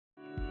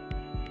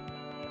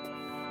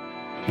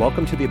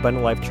Welcome to the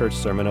Abundant Life Church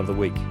Sermon of the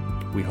Week.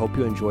 We hope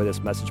you enjoy this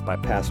message by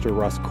Pastor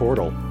Russ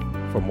Cordle.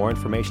 For more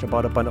information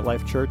about Abundant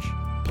Life Church,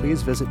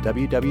 please visit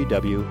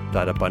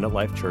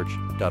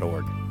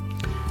www.abundantlifechurch.org.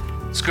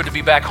 It's good to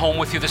be back home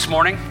with you this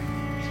morning.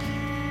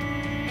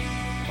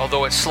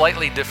 Although it's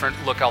slightly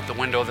different look out the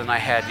window than I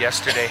had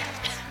yesterday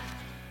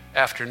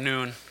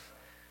afternoon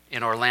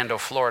in Orlando,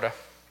 Florida.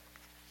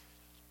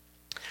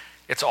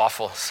 It's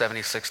awful,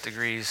 76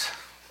 degrees,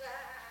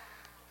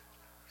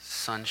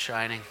 sun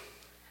shining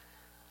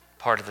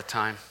part of the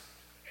time.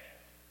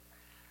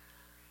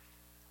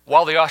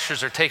 While the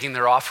ushers are taking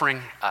their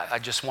offering, I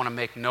just want to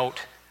make note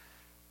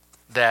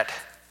that,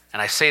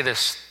 and I say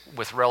this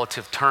with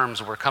relative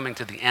terms, we're coming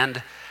to the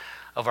end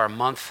of our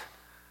month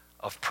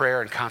of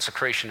prayer and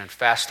consecration and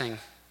fasting.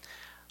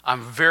 I'm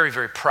very,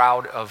 very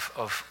proud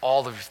of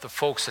all of the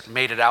folks that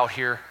made it out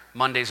here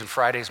Mondays and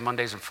Fridays.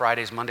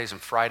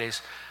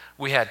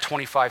 We had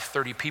 25,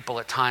 30 people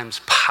at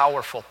times.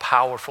 Powerful,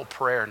 powerful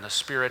prayer in the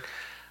Spirit.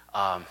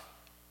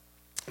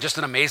 Just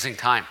an amazing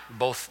time,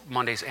 both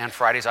Mondays and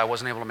Fridays. I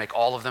wasn't able to make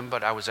all of them,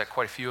 but I was at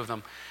quite a few of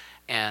them,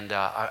 and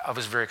I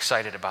was very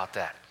excited about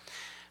that.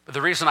 But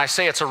the reason I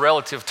say it's a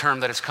relative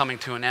term that it's coming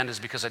to an end is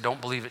because I don't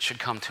believe it should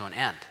come to an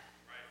end.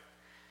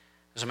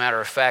 As a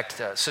matter of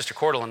fact, Sister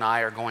Cordle and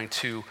I are going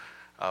to,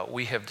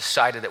 we have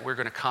decided that we're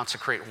going to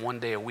consecrate one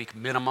day a week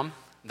minimum.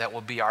 That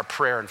will be our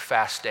prayer and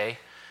fast day.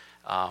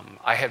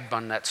 I have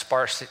done that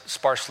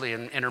sparsely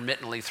and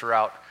intermittently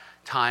throughout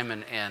time,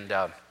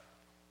 and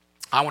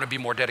I want to be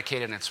more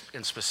dedicated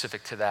and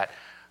specific to that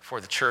for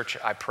the church.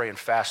 I pray and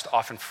fast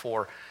often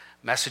for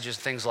messages,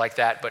 things like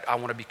that, but I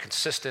want to be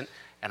consistent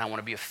and I want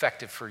to be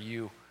effective for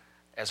you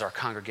as our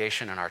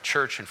congregation and our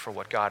church and for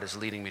what God is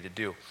leading me to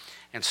do.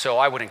 And so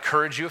I would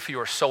encourage you, if you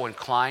are so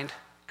inclined,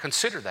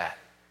 consider that.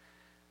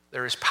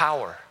 There is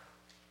power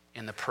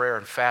in the prayer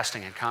and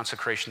fasting and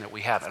consecration that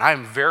we have. And I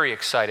am very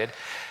excited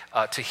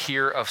to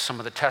hear of some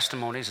of the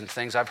testimonies and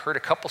things. I've heard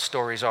a couple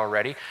stories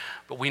already,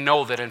 but we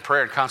know that in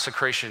prayer and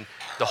consecration,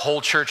 the whole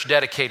church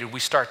dedicated, we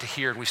start to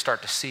hear and we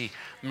start to see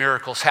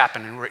miracles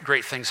happen and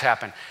great things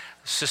happen.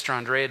 Sister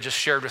Andrea just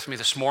shared with me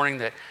this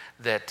morning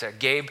that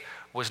Gabe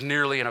was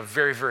nearly in a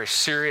very, very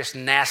serious,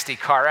 nasty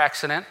car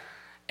accident,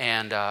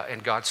 and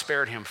God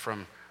spared him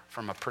from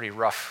a pretty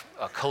rough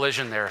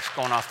collision there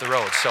going off the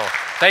road. So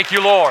thank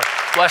you, Lord.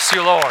 Bless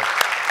you, Lord.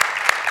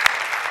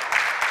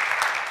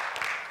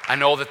 I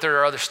know that there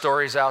are other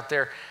stories out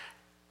there.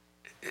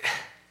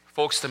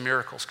 Folks, the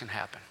miracles can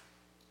happen.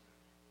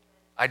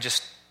 I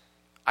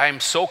am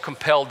so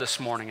compelled this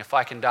morning, if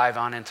I can dive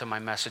on into my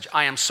message,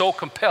 I am so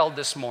compelled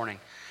this morning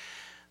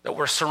that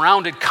we're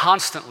surrounded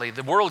constantly.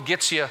 The world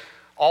gets you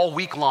all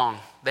week long.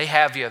 They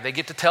have you. They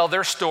get to tell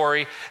their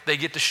story. They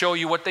get to show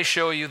you what they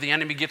show you. The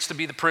enemy gets to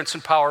be the prince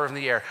and power of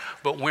the air.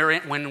 But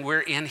when we're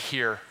in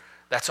here,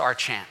 that's our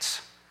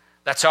chance.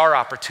 That's our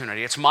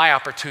opportunity. It's my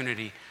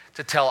opportunity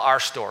to tell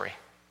our story.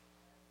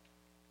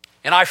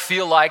 And I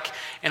feel like,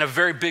 in a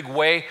very big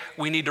way,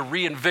 we need to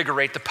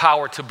reinvigorate the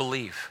power to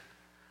believe.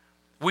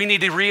 We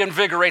need to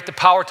reinvigorate the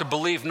power to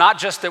believe, not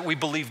just that we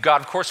believe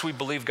God. Of course we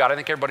believe God. I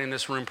think everybody in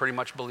this room pretty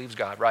much believes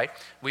God, right?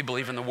 We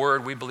believe in the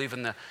Word. We believe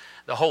in the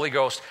Holy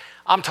Ghost.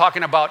 I'm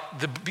talking about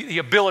the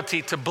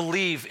ability to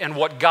believe in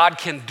what God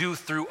can do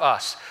through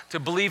us, to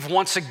believe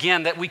once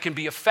again that we can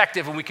be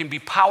effective and we can be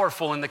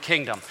powerful in the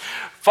kingdom.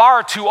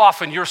 Far too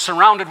often you're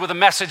surrounded with a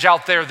message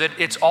out there that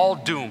it's all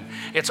doom,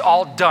 it's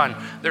all done.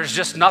 There's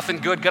just nothing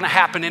good going to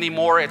happen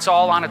anymore. It's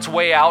all on its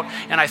way out.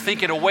 And I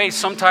think in a way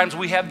sometimes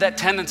we have that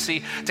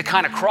tendency to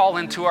kind of crawl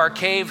into our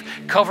cave,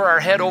 cover our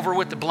head over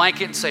with the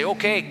blanket and say,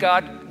 okay,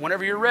 God,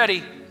 whenever you're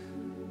ready.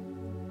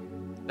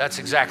 That's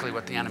exactly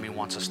what the enemy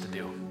wants us to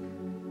do.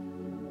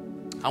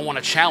 I want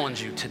to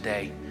challenge you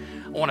today.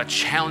 I want to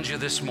challenge you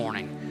this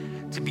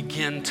morning to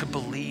begin to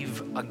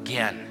believe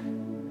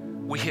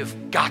again. We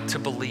have got to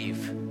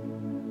believe.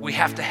 We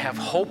have to have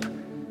hope,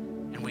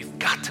 and we've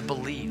got to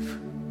believe.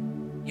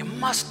 You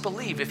must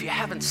believe if you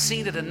haven't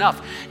seen it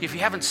enough, if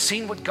you haven't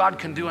seen what God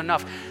can do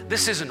enough.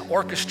 This isn't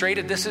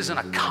orchestrated. This isn't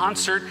a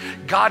concert.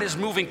 God is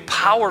moving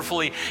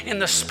powerfully in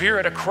the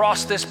Spirit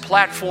across this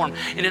platform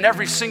and in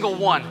every single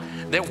one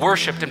that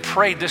worshiped and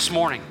prayed this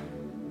morning.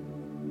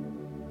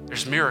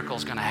 There's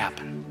miracles going to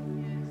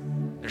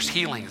happen. There's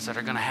healings that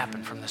are going to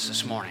happen from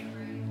this morning.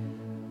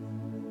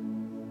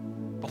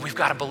 But we've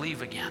got to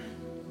believe again.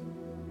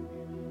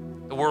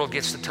 The world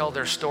gets to tell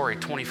their story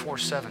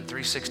 24/7,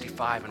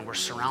 365, and we're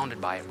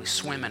surrounded by it. We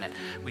swim in it.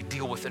 We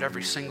deal with it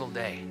every single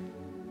day.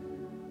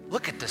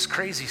 Look at this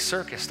crazy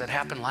circus that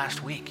happened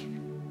last week.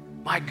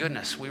 My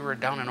goodness, we were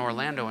down in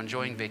Orlando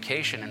enjoying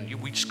vacation, and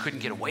we just couldn't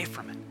get away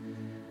from it.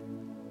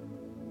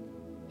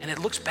 And it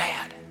looks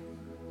bad.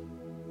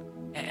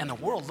 And the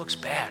world looks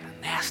bad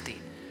and nasty.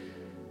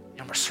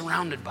 And we're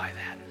surrounded by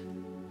that.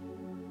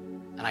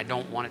 And I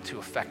don't want it to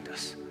affect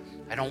us.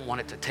 I don't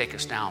want it to take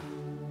us down.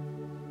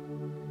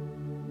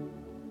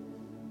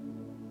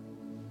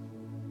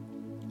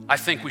 I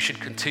think we should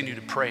continue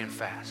to pray and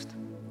fast.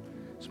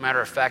 As a matter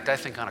of fact, I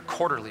think on a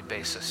quarterly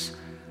basis,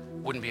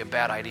 wouldn't be a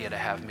bad idea to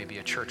have maybe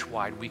a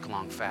church-wide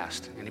week-long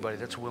fast. Anybody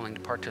that's willing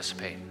to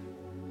participate.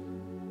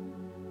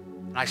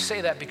 And I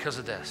say that because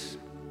of this.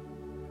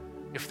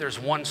 If there's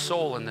one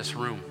soul in this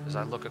room, as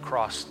I look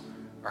across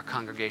our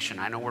congregation,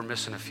 I know we're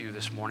missing a few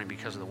this morning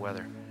because of the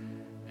weather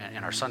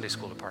and our Sunday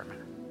school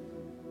department.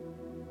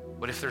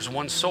 But if there's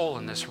one soul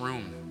in this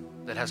room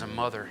that has a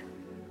mother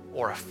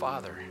or a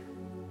father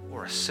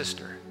or a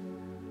sister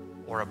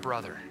or a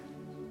brother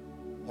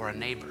or a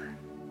neighbor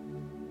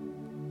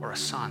or a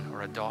son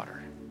or a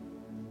daughter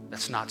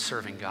that's not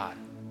serving God,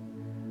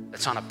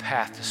 that's on a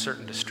path to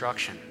certain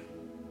destruction,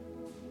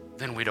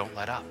 then we don't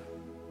let up.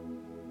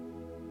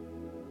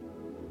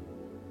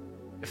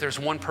 If there's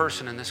one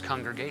person in this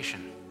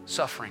congregation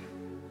suffering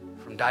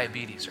from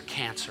diabetes or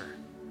cancer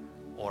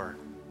or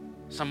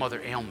some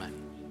other ailment,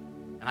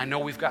 and I know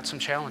we've got some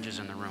challenges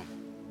in the room.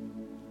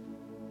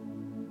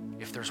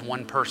 If there's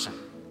one person,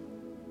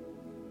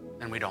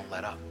 then we don't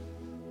let up.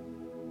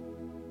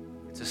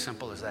 It's as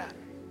simple as that.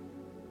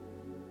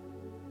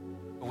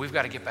 But we've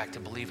got to get back to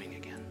believing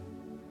again.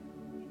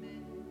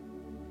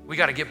 We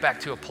got to get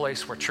back to a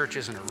place where church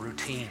isn't a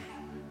routine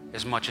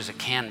as much as it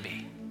can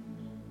be.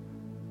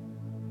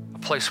 A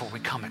place where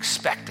we come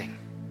expecting.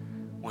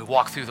 We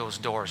walk through those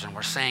doors and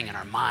we're saying in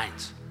our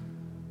minds,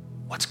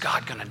 what's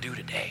God going to do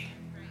today?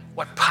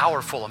 What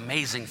powerful,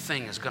 amazing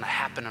thing is going to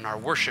happen in our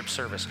worship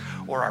service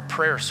or our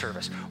prayer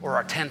service or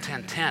our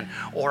 10-10-10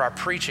 or our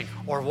preaching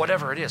or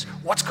whatever it is?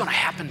 What's going to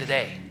happen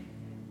today?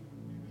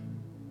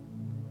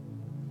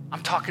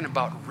 I'm talking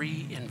about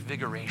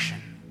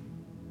reinvigoration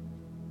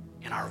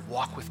in our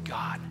walk with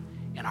God,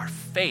 in our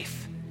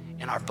faith,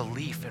 in our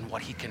belief in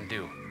what He can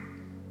do.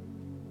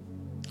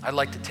 I'd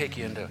like to take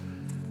you into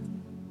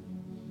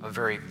a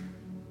very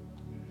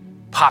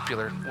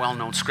popular,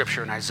 well-known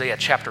scripture in Isaiah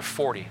chapter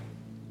 40.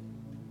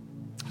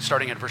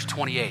 Starting at verse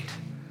 28.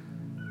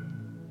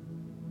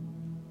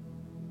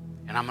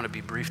 And I'm going to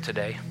be brief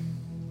today.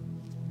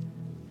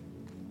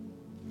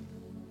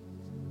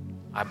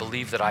 I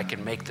believe that I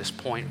can make this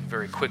point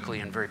very quickly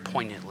and very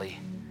poignantly.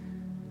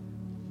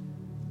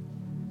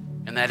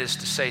 And that is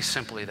to say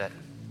simply that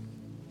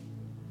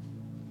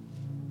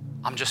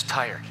I'm just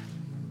tired.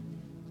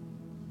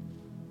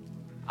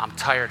 I'm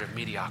tired of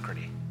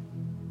mediocrity.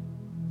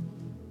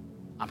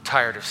 I'm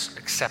tired of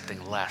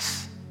accepting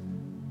less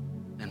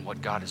than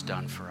what God has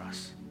done for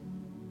us.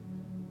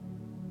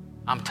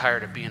 I'm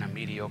tired of being a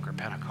mediocre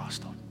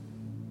Pentecostal.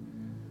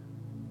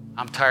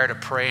 I'm tired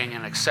of praying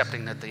and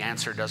accepting that the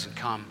answer doesn't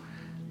come.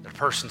 The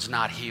person's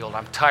not healed.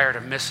 I'm tired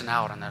of missing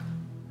out on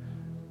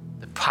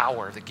the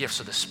power, the gifts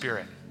of the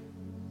Spirit.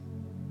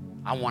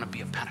 I want to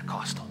be a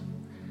Pentecostal.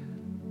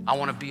 I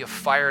want to be a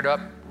fired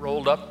up,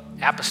 rolled up,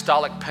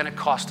 apostolic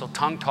Pentecostal,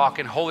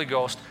 tongue-talking, Holy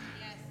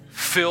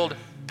Ghost-filled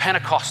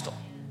Pentecostal.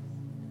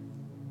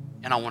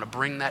 And I want to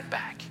bring that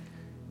back.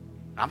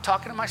 I'm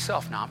talking to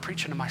myself now. I'm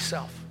preaching to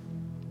myself.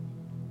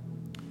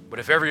 But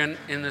if everyone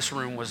in this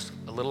room was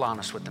a little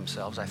honest with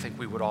themselves, I think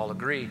we would all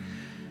agree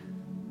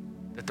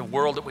that the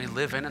world that we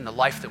live in and the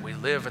life that we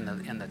live and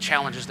the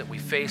challenges that we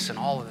face and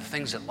all of the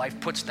things that life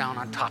puts down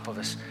on top of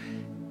us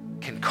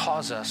can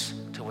cause us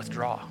to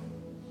withdraw.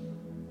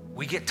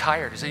 We get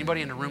tired. Is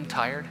anybody in the room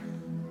tired?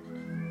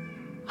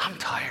 I'm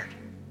tired.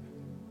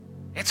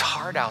 It's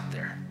hard out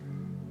there.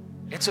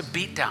 It's a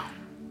beatdown.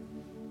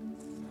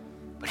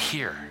 But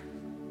here,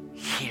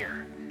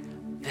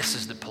 this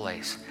is the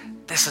place.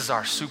 This is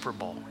our Super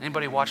Bowl.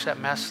 Anybody watch that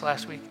mess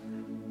last week?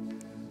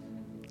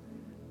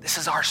 This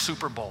is our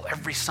Super Bowl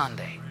every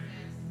Sunday.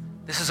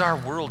 This is our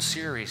World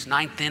Series,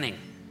 9th inning,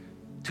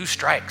 2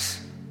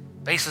 strikes,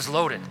 bases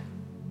loaded.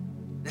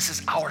 This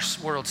is our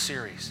World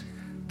Series.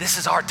 This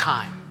is our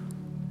time.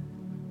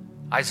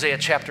 Isaiah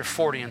chapter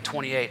 40 and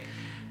 28.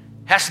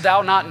 Hast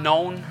thou not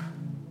known?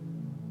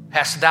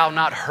 Hast thou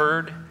not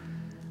heard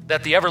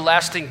that the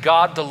everlasting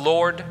God, the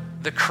Lord,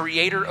 the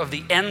creator of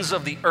the ends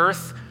of the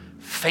earth,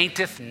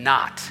 fainteth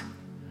not,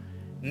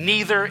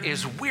 neither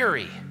is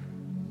weary.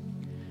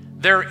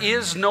 There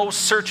is no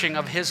searching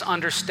of his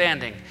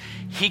understanding.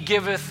 He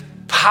giveth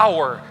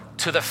power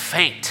to the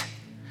faint,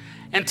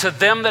 and to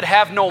them that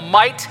have no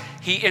might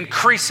he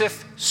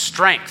increaseth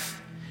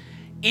strength.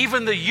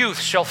 Even the youth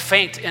shall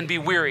faint and be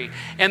weary,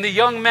 and the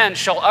young men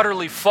shall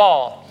utterly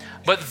fall.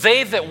 But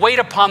they that wait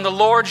upon the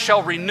Lord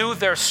shall renew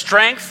their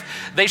strength.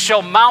 They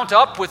shall mount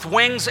up with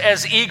wings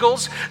as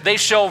eagles. They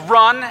shall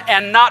run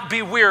and not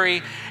be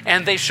weary,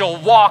 and they shall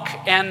walk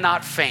and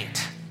not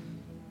faint.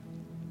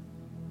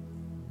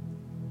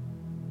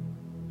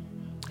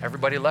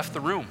 Everybody left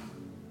the room.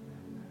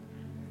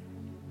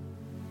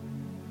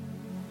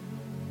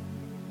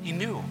 He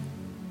knew.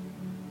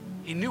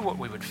 He knew what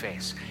we would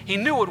face. He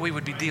knew what we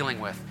would be dealing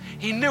with.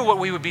 He knew what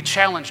we would be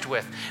challenged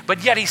with.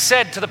 But yet he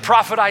said to the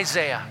prophet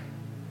Isaiah,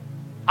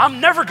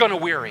 I'm never going to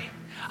weary.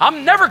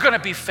 I'm never going to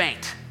be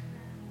faint.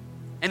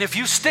 And if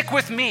you stick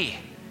with me,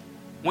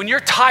 when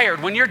you're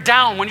tired, when you're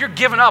down, when you're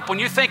giving up, when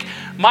you think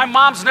My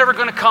mom's never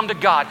going to come to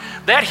God.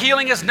 That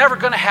healing is never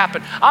going to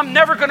happen. I'm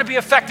never going to be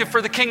effective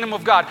for the kingdom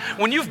of God.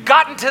 When you've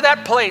gotten to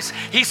that place,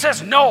 he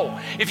says, no,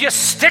 if you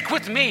stick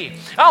with me,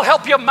 I'll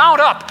help you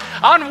mount up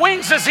on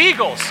wings as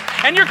eagles.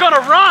 And you're going to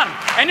run,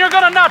 and you're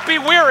going to not be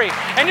weary,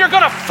 and you're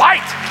going to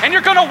fight, and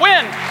you're going to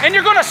win, and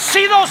you're going to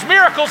see those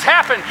miracles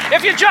happen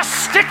if you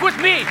just stick with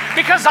me,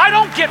 because I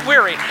don't get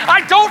weary.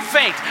 I don't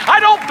faint. I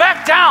don't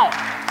back down.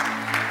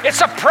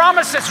 It's a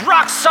promise that's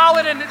rock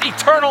solid and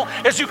eternal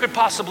as you could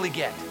possibly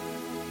get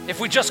if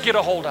we just get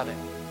a hold of it.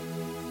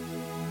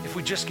 If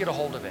we just get a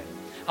hold of it.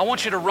 I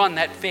want you to run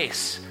that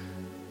face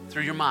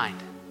through your mind,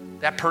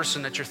 that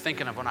person that you're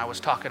thinking of when I was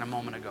talking a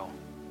moment ago.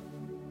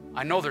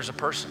 I know there's a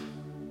person.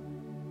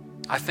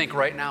 I think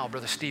right now,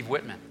 Brother Steve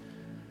Whitman,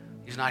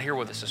 he's not here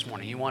with us this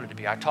morning. He wanted to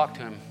be. I talk to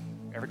him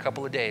every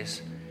couple of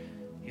days.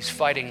 He's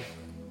fighting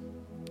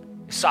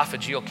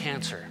esophageal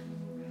cancer.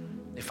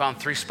 They found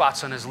 3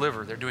 spots on his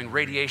liver. They're doing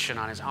radiation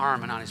on his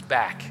arm and on his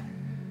back.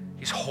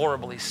 He's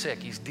horribly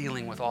sick. He's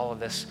dealing with all of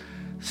this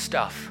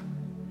stuff.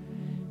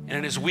 And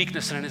in his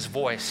weakness and in his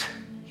voice,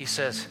 he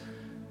says,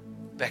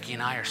 Becky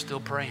and I are still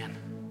praying.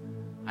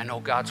 I know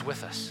God's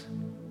with us.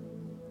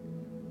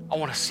 I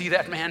want to see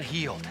that man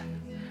healed.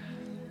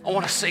 I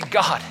want to say,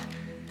 God,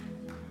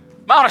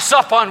 mount us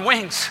up on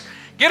wings.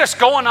 Get us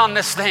going on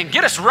this thing.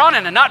 Get us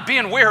running and not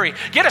being weary.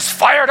 Get us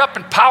fired up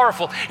and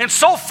powerful and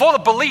so full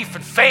of belief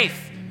and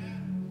faith.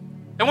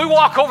 And we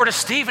walk over to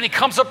Steve, and he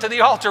comes up to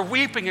the altar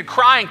weeping and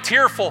crying,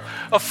 tearful,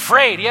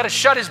 afraid. He had to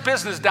shut his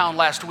business down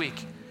last week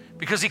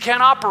because he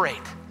can't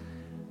operate.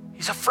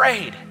 He's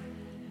afraid.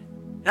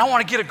 And I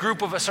want to get a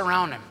group of us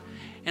around him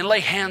and lay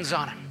hands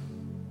on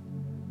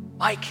him.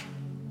 Mike,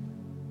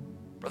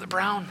 Brother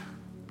Brown,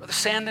 Brother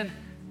Sandin,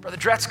 Brother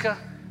Dretzka,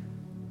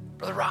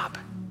 Brother Rob,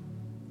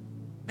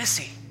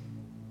 Missy,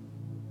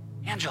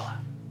 Angela,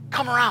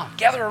 come around,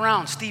 gather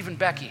around Steve and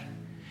Becky.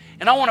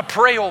 And I want to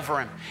pray over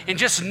him and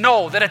just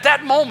know that at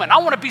that moment, I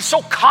want to be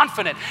so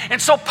confident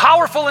and so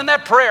powerful in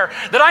that prayer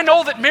that I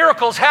know that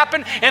miracles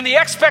happen and the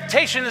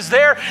expectation is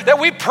there that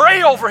we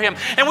pray over him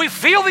and we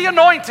feel the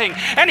anointing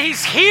and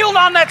he's healed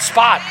on that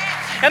spot.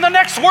 And the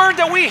next word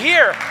that we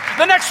hear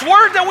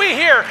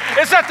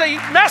is that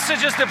the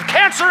message is the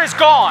cancer is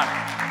gone.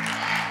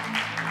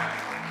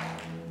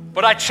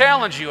 But I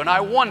challenge you and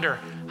I wonder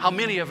how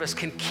many of us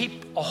can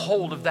keep a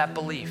hold of that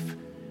belief.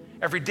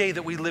 Every day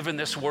that we live in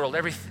this world,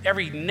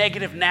 every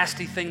negative,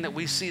 nasty thing that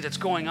we see that's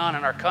going on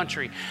in our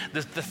country,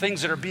 the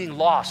things that are being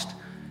lost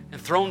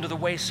and thrown to the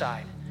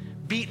wayside,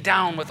 beat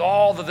down with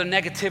all of the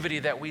negativity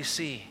that we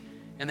see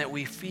and that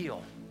we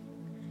feel.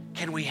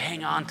 Can we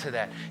hang on to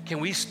that?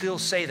 Can we still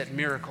say that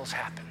miracles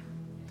happen?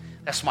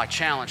 That's my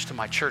challenge to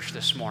my church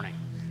this morning.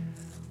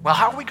 Well,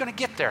 how are we going to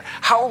get there?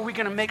 How are we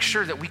going to make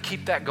sure that we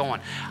keep that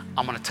going?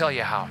 I'm going to tell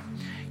you how.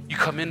 You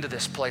come into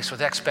this place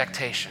with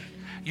expectation.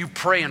 You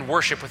pray and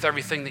worship with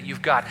everything that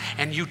you've got,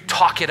 and you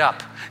talk it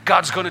up.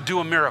 God's going to do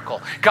a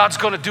miracle. God's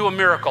going to do a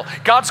miracle.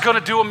 God's going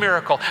to do a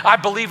miracle. I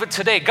believe it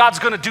today. God's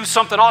going to do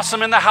something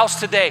awesome in the house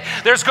today.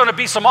 There's going to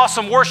be some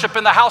awesome worship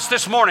in the house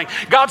this morning.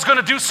 God's going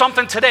to do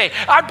something today.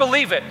 I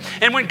believe it.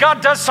 And when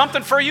God does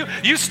something for you,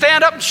 you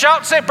stand up and shout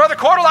and say, Brother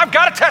Cordle, I've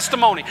got a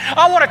testimony.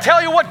 I want to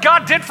tell you what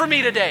God did for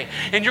me today.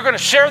 And you're going to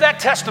share that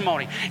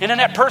testimony. And then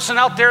that person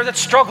out there that's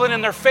struggling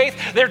in their faith,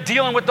 they're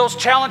dealing with those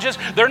challenges.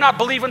 They're not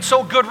believing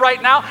so good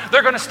right now.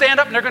 They're going to stand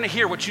up and they're going to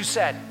hear what you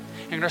said.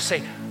 And you're going to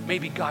say,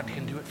 maybe God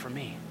can do it for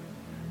me.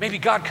 Maybe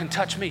God can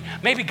touch me.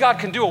 Maybe God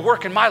can do a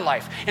work in my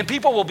life. And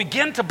people will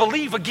begin to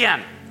believe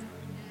again.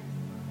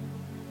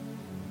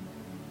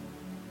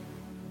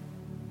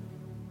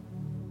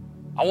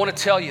 I want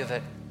to tell you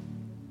that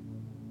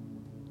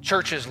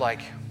churches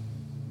like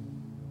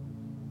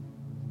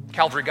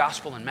Calvary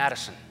Gospel in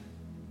Madison.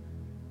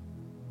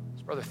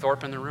 Is Brother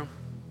Thorpe in the room?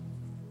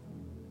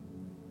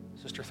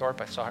 Sister Thorpe,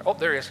 I saw her. Oh,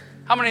 there he is.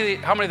 How many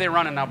are they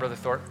running now, Brother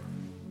Thorpe?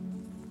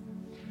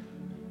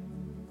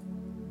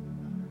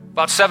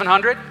 About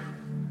 700?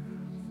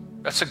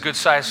 That's a good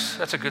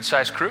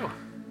size crew.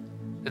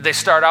 Did they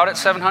start out at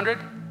 700?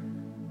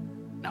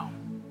 No.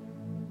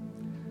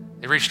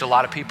 They reached a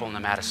lot of people in the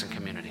Madison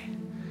community.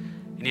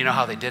 And you know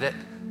how they did it?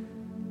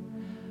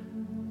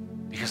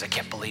 Because they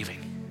kept believing.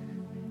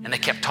 And they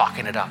kept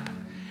talking it up.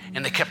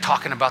 And they kept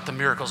talking about the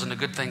miracles and the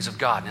good things of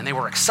God. And they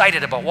were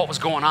excited about what was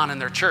going on in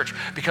their church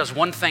because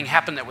one thing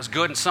happened that was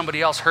good and somebody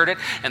else heard it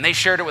and they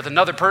shared it with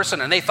another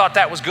person and they thought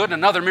that was good and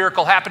another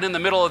miracle happened in the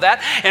middle of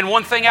that. And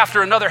one thing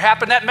after another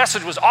happened. That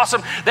message was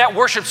awesome. That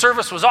worship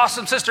service was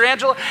awesome, Sister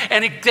Angela.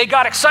 And they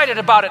got excited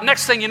about it.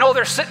 Next thing you know,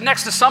 they're sitting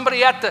next to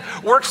somebody at the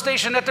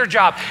workstation at their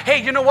job.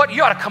 Hey, you know what?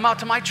 You ought to come out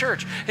to my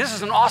church. This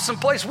is an awesome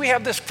place. We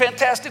have this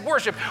fantastic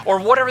worship or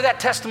whatever that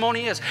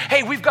testimony is.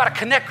 Hey, we've got a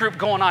connect group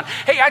going on.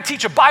 Hey, I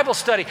teach a Bible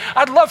study.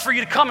 I'd love for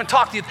you to come and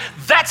talk to you.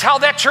 That's how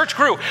that church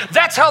grew.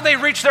 That's how they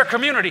reached their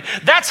community.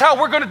 That's how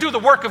we're going to do the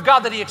work of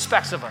God that He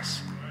expects of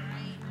us.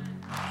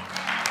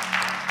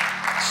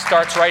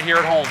 Starts right here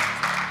at home.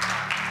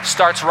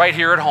 Starts right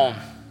here at home.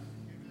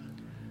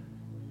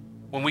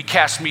 when we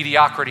cast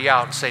mediocrity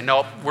out and say,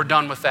 nope, we're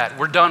done with that.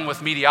 We're done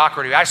with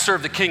mediocrity. I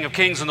serve the King of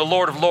Kings and the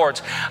Lord of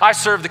Lords. I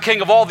serve the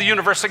King of all the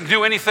universe that can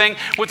do anything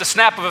with the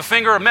snap of a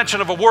finger, a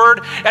mention of a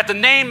word. At the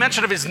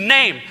mention of his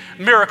name,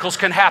 miracles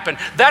can happen.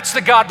 That's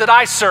the God that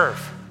I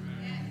serve.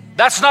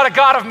 That's not a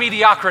God of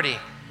mediocrity.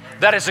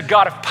 That is a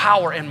God of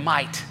power and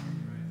might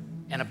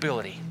and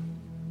ability.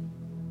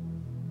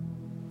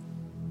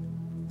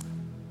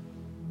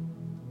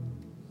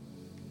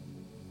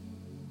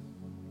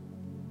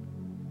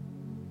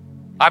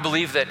 I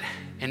believe that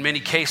in many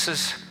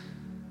cases,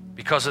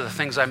 because of the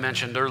things I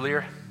mentioned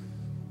earlier,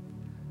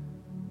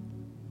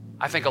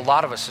 I think a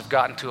lot of us have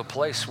gotten to a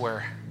place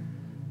where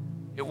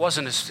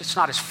it's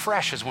not as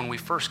fresh as when we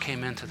first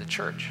came into the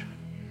church.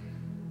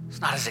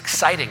 It's not as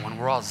exciting when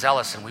we're all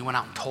zealous and we went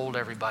out and told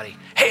everybody,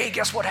 hey,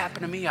 guess what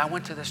happened to me? I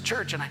went to this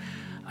church and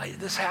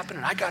this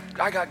happened and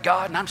I got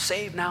God and I'm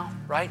saved now,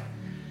 right?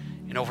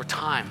 And over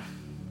time,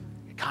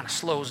 it kind of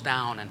slows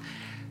down and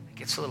it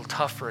gets a little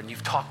tougher, and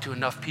you've talked to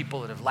enough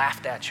people that have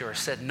laughed at you or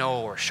said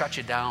no or shut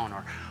you down,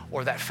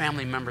 or that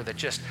family member that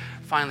just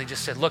finally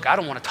just said, look, I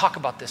don't want to talk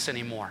about this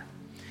anymore.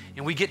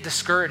 And we get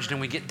discouraged and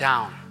we get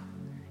down,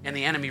 and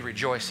the enemy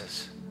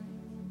rejoices.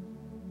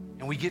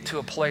 And we get to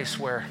a place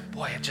where,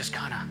 boy, it just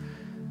kind of,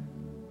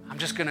 I'm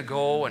just going to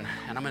go and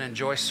I'm going to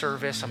enjoy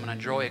service. I'm going to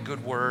enjoy a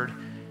good word,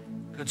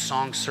 good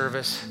song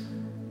service.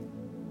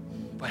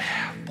 But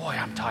boy,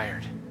 I'm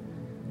tired.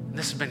 And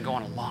this has been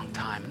going a long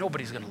time.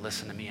 Nobody's going to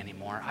listen to me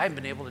anymore. I haven't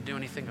been able to do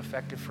anything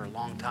effective for a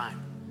long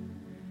time.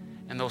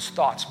 And those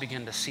thoughts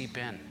begin to seep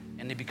in,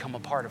 and they become a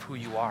part of who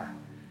you are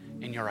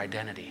in your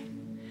identity.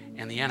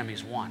 And the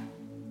enemy's won.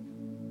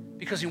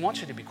 Because he wants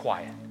you to be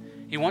quiet.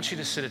 He wants you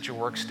to sit at your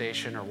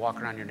workstation or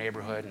walk around your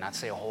neighborhood and not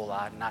say a whole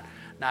lot, and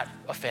not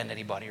offend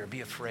anybody or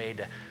be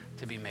afraid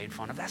to be made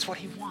fun of. That's what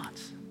he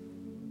wants.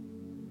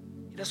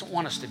 He doesn't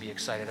want us to be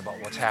excited about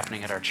what's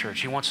happening at our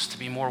church. He wants us to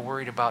be more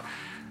worried about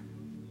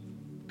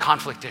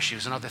conflict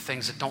issues and other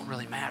things that don't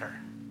really matter.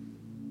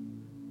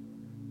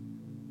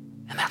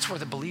 And that's where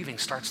the believing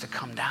starts to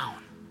come down.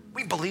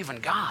 We believe in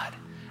God.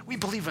 We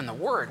believe in the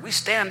Word. We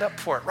stand up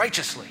for it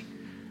righteously.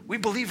 We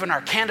believe in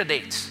our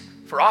candidates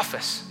for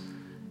office.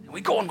 And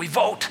we go and we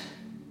vote.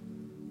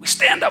 We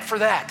stand up for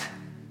that.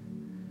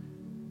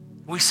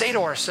 We say to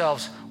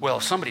ourselves, well,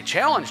 if somebody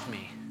challenged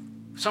me,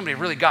 if somebody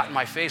really got in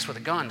my face with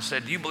a gun and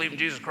said, do you believe in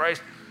Jesus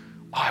Christ?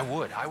 Oh, I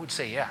would. I would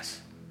say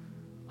yes.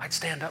 I'd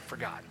stand up for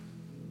God.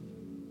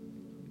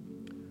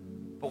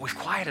 But we've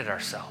quieted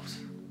ourselves.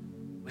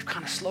 We've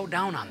kind of slowed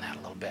down on that a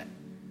little bit.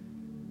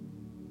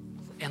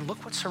 And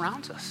look what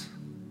surrounds us.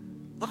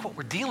 Look what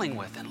we're dealing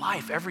with in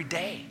life every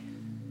day.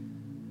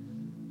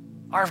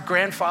 Our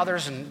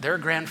grandfathers and their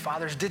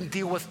grandfathers didn't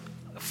deal with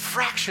a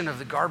fraction of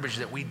the garbage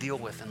that we deal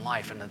with in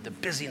life, and the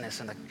busyness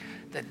and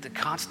the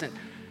constant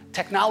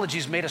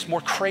technology's made us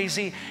more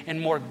crazy and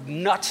more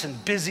nuts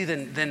and busy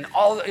than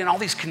all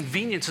these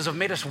conveniences have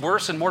made us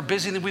worse and more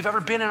busy than we've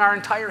ever been in our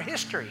entire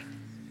history.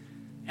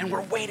 And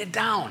we're weighted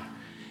down,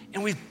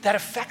 and that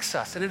affects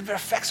us, and it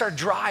affects our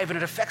drive, and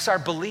it affects our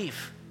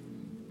belief.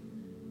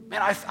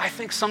 Man, I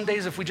think some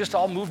days if we just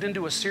all moved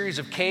into a series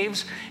of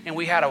caves and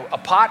we had a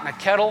pot and a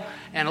kettle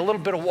and a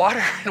little bit of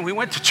water and we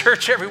went to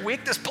church every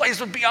week, this place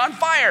would be on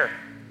fire.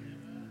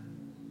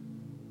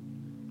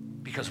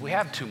 Because we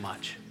have too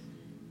much.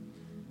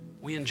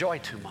 We enjoy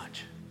too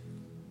much.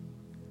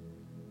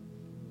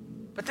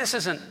 But this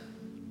isn't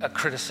a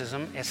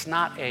criticism. It's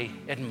not an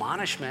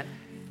admonishment.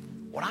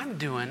 What I'm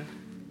doing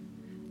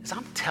is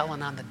I'm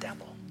telling on the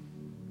devil.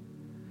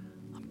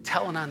 I'm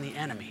telling on the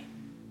enemy.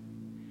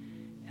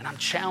 And I'm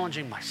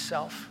challenging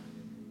myself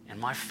and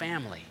my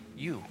family,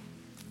 you,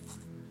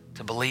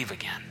 to believe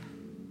again.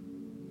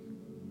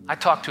 I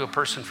talked to a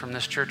person from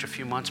this church a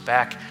few months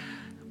back,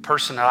 a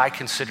person that I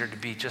consider to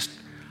be just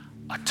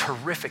a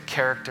terrific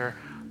character,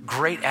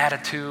 great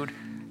attitude.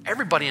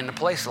 Everybody in the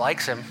place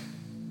likes him.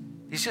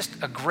 He's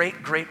just a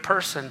great, great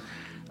person,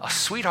 a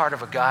sweetheart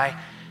of a guy.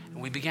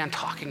 And we began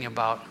talking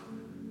about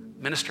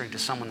ministering to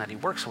someone that he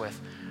works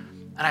with.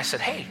 And I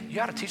said, hey,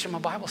 you ought to teach him a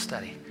Bible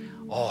study.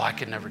 Oh, I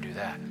could never do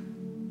that.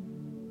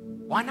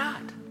 Why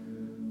not?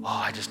 Oh,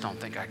 I just don't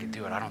think I could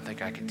do it. I don't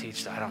think I could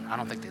teach that. I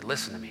don't think they'd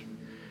listen to me.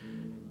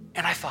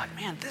 And I thought,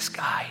 man, this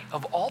guy,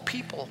 of all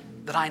people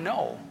that I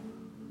know,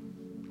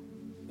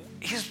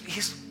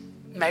 he's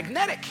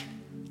magnetic.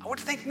 I would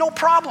think no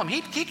problem.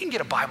 He can get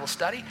a Bible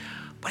study,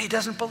 but he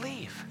doesn't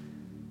believe.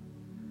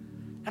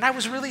 And I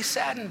was really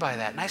saddened by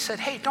that. And I said,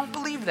 hey, don't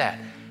believe that.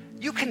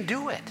 You can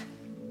do it.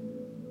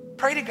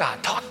 Pray to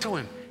God. Talk to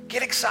him.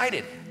 Get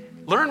excited.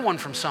 Learn one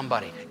from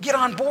somebody. Get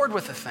on board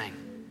with the thing.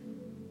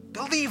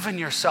 Believe in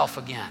yourself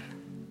again.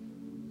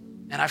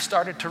 And I've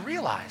started to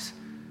realize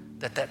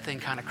that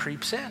thing kind of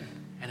creeps in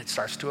and it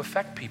starts to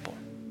affect people.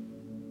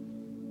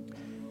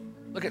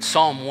 Look at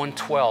Psalm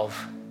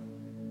 112.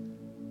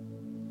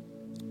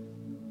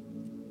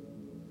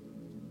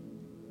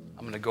 I'm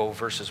going to go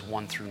verses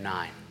 1 through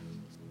 9.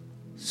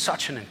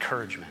 Such an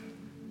encouragement.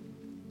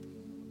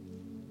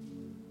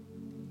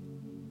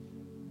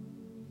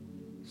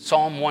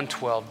 Psalm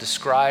 112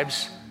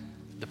 describes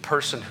the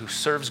person who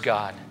serves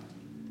God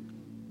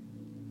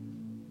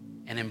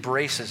and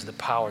embraces the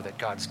power that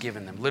God's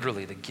given them,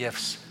 literally the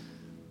gifts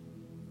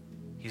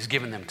He's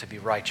given them to be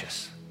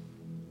righteous.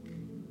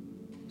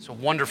 It's a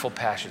wonderful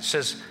passage. It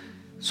says,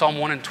 Psalm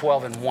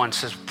 112:1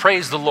 says,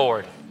 praise the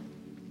Lord.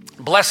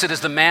 Blessed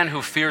is the man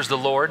who fears the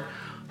Lord,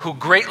 who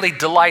greatly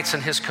delights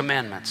in his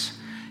commandments.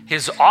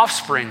 His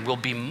offspring will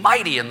be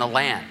mighty in the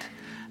land.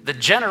 The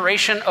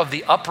generation of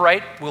the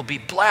upright will be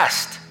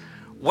blessed.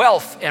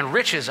 Wealth and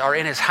riches are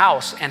in his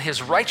house, and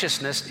his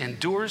righteousness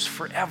endures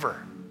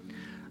forever.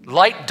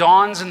 Light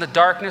dawns in the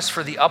darkness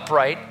for the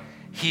upright.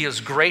 He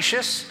is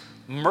gracious,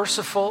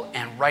 merciful,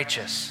 and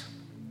righteous.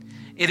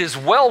 It is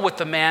well with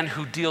the man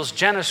who deals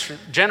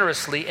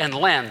generously and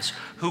lends,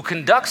 who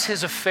conducts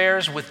his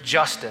affairs with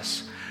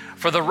justice.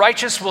 For the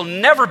righteous will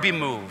never be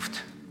moved.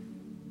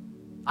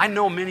 I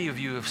know many of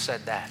you have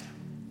said that.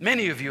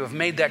 Many of you have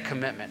made that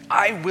commitment.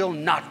 I will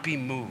not be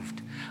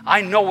moved.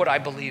 I know what I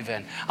believe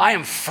in. I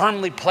am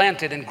firmly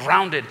planted and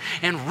grounded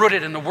and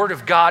rooted in the Word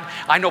of God.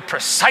 I know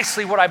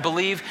precisely what I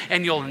believe,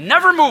 and you'll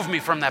never move me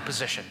from that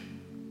position.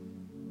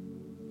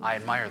 I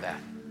admire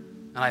that.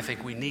 And I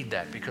think we need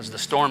that because the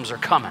storms are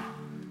coming.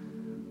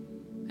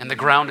 And the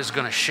ground is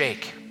going to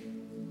shake.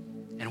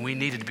 And we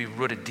need it to be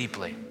rooted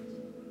deeply.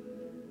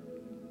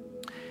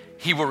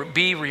 He will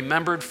be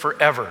remembered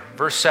forever.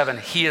 Verse 7,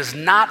 he is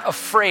not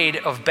afraid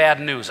of bad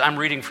news. I'm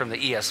reading from the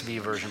ESV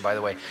version, by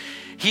the way.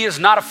 He is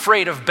not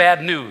afraid of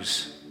bad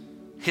news.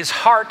 His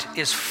heart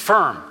is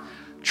firm,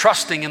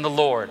 trusting in the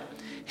Lord.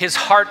 His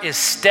heart is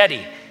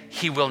steady.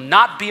 He will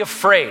not be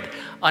afraid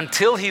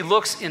until he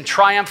looks in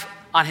triumph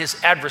on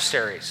his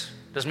adversaries.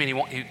 Doesn't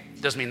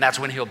mean that's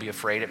when he'll be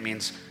afraid. It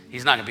means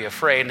he's not going to be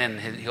afraid, and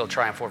then he'll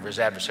triumph over his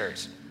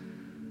adversaries.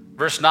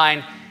 Verse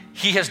 9,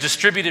 he has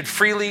distributed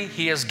freely.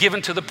 He has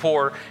given to the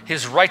poor.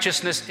 His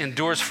righteousness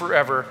endures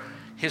forever.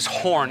 His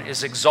horn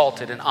is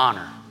exalted in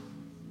honor.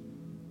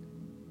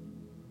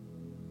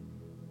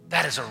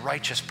 That is a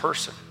righteous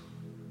person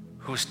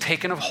who's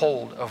taken a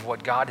hold of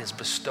what God has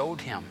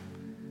bestowed him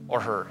or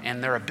her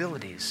and their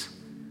abilities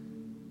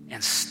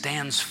and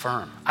stands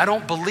firm. I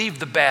don't believe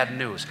the bad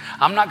news.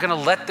 I'm not going to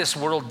let this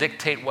world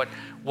dictate what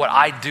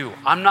I do.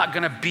 I'm not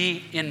going to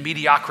be in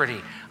mediocrity.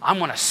 I'm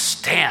going to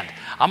stand.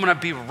 I'm going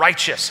to be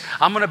righteous.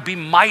 I'm going to be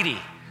mighty.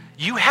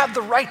 You have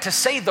the right to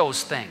say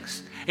those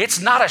things.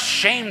 It's not a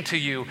shame to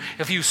you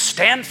if you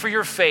stand for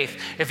your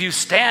faith, if you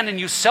stand and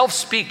you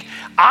self-speak,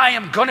 I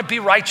am going to be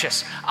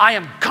righteous. I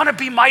am going to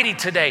be mighty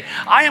today.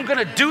 I am going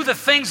to do the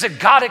things that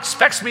God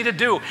expects me to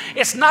do.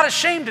 It's not a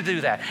shame to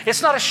do that.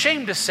 It's not a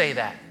shame to say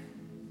that.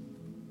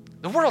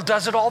 The world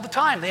does it all the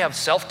time. They have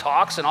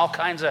self-talks and all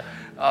kinds of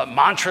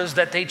mantras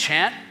that they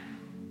chant.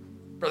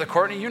 Brother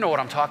Courtney, you know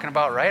what I'm talking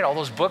about, right? All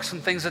those books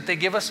and things that they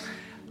give us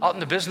out in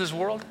the business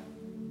world.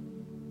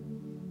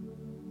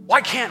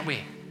 Why can't we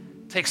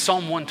take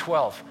Psalm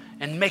 112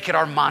 and make it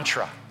our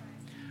mantra?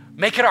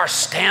 Make it our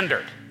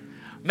standard.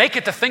 Make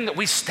it the thing that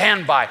we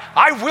stand by.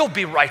 I will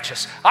be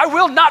righteous. I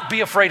will not be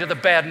afraid of the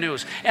bad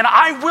news. And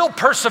I will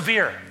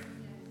persevere.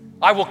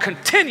 I will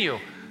continue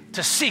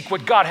to seek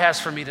what God has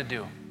for me to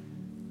do.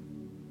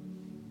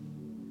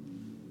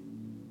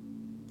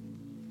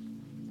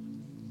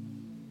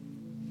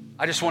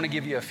 I just want to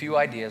give you a few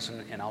ideas,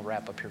 and I'll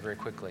wrap up here very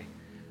quickly.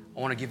 I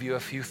want to give you a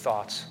few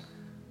thoughts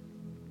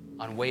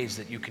on ways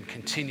that you can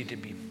continue to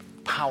be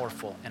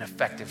powerful and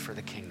effective for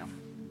the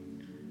kingdom.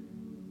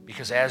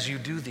 Because as you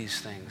do these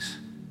things,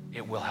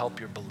 it will help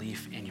your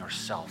belief in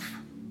yourself.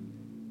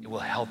 It will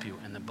help you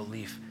in the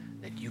belief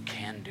that you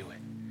can do it.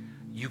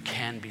 You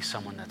can be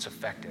someone that's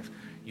effective.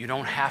 You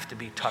don't have to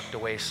be tucked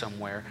away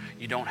somewhere.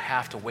 You don't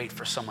have to wait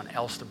for someone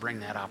else to bring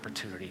that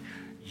opportunity.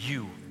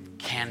 You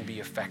can be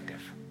effective.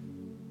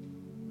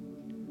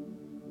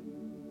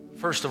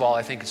 First of all,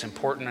 I think it's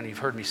important, and you've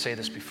heard me say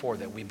this before,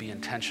 that we be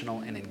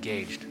intentional and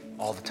engaged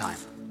all the time.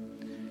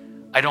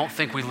 I don't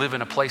think we live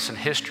in a place in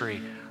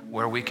history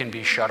where we can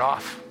be shut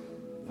off.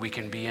 We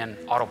can be in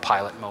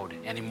autopilot mode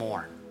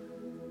anymore.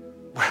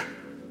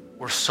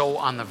 We're so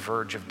on the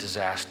verge of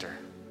disaster.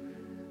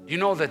 You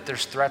know that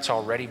there's threats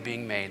already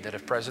being made that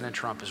if President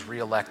Trump is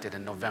reelected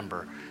in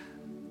November,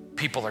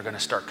 people are going to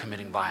start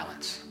committing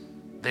violence.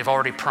 They've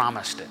already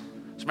promised it.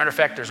 As a matter of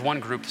fact, there's one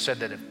group that said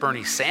that if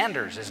Bernie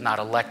Sanders is not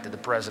elected the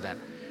president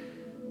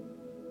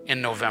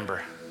in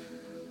November,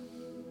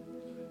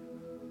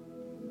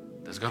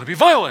 there's going to be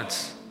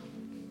violence.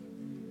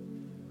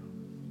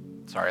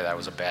 Sorry, that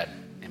was a bad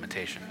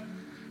imitation.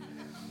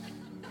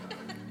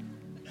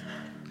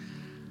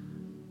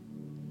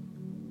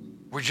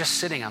 We're just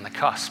sitting on the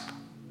cusp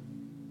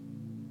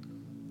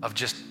of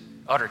just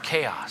utter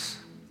chaos.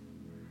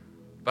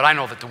 But I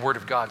know that the Word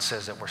of God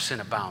says that where sin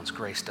abounds,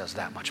 grace does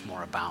that much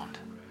more abound.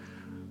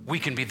 we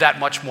can be that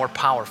much more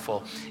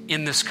powerful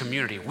in this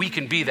community. We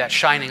can be that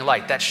shining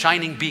light, that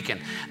shining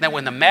beacon. That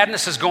when the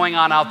madness is going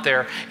on out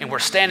there and we're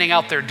standing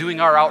out there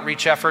doing our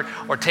outreach effort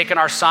or taking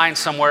our sign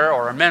somewhere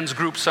or a men's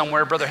group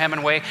somewhere, Brother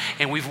Hemingway,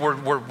 and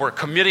we're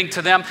committing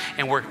to them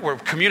and we're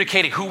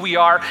communicating who we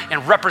are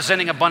and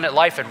representing Abundant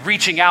Life and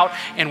reaching out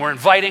and we're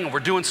inviting and we're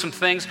doing some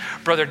things.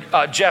 Brother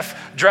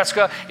Jeff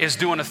Dretzka is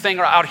doing a thing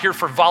out here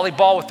for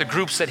volleyball with the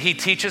groups that he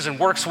teaches and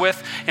works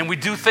with, and we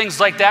do things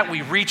like that.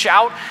 We reach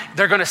out.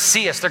 They're going to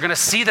see us. They're going to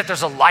see that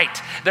there's a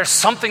light. There's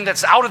something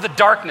that's out of the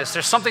darkness.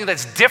 There's something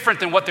that's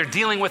different than what they're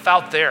dealing with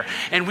out there.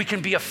 And we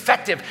can be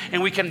effective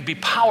and we can be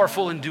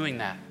powerful in doing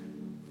that.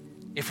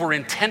 If we're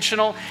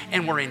intentional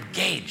and we're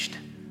engaged,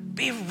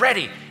 be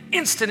ready,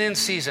 instant in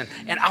season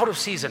and out of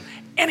season,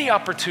 any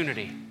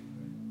opportunity.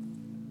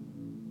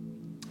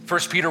 1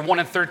 Peter 1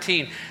 and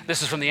 13,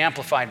 this is from the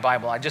Amplified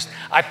Bible.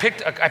 I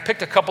picked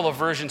a couple of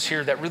versions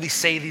here that really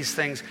say these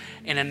things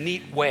in a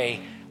neat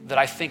way that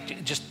I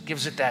think just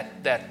gives it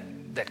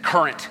that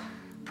current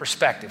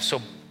perspective.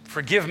 So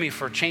forgive me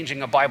for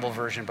changing a Bible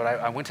version, but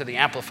I went to the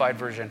Amplified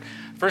version.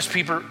 1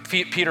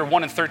 Peter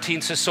 1 and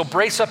 13 says, so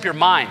brace up your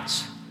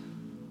minds.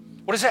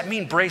 What does that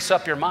mean, brace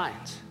up your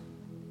minds?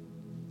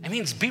 It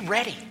means be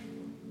ready.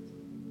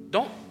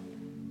 Don't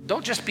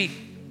just be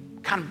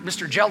kind of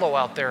Mr. Jello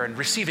out there and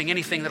receiving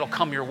anything that'll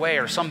come your way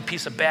or some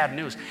piece of bad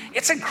news.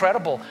 It's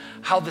incredible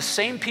how the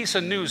same piece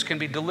of news can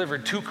be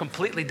delivered two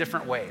completely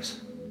different ways.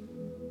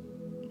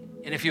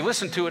 And if you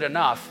listen to it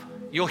enough,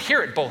 you'll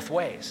hear it both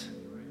ways.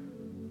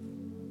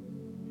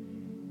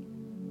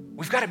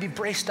 We've got to be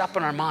braced up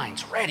in our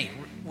minds, ready.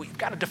 We've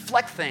got to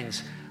deflect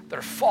things that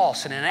are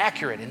false and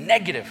inaccurate and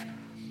negative.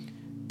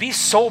 Be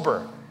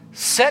sober.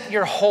 Set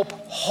your hope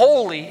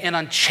wholly and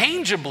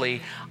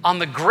unchangeably on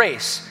the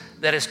grace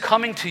that is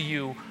coming to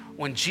you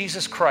when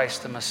Jesus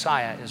Christ, the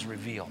Messiah, is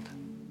revealed.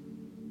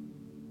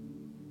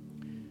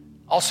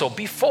 Also,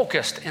 be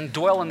focused and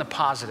dwell in the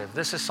positive.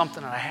 This is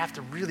something that I have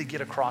to really get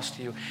across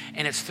to you,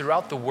 and it's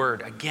throughout the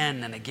Word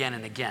again and again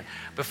and again.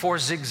 Before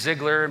Zig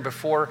Ziglar and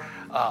before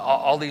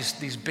all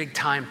these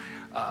big-time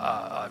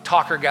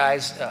talker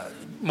guys,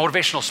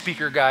 motivational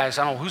speaker guys,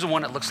 I don't know, who's the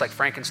one that looks like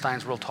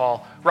Frankenstein's real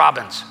tall?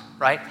 Robbins,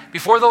 right?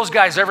 Before those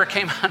guys ever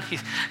came out,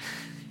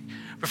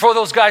 before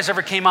those guys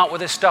ever came out with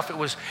this stuff, it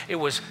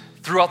was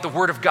throughout the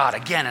Word of God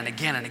again and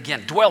again and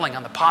again, dwelling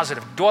on the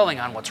positive, dwelling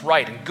on what's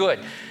right and good.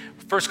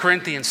 1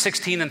 Corinthians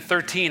 16 and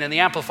 13 in the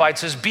Amplified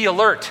says, be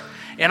alert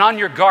and on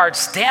your guard,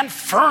 stand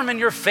firm in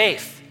your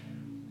faith.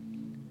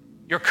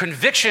 Your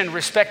conviction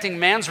respecting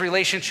man's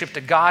relationship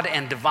to God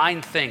and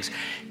divine things,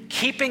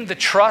 keeping the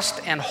trust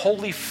and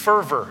holy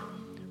fervor,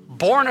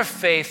 born of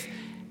faith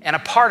and a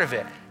part of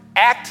it.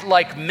 Act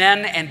like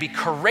men and be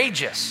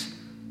courageous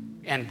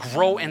and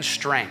grow in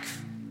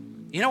strength.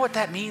 You know what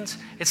that means?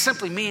 It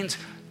simply means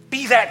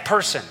be that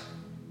person.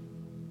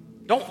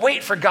 Don't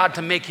wait for God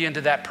to make you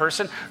into that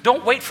person.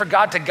 Don't wait for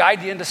God to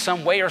guide you into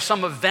some way or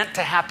some event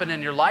to happen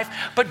in your life,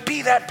 but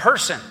be that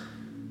person.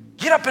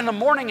 Get up in the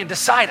morning and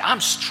decide,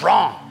 I'm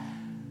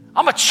strong.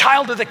 I'm a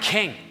child of the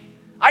King.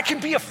 I can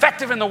be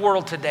effective in the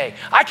world today.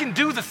 I can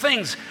do the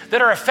things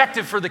that are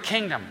effective for the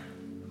kingdom.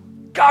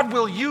 God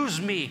will use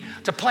me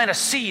to plant a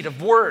seed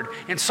of word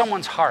in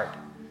someone's heart.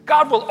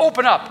 God will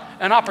open up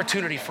an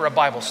opportunity for a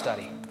Bible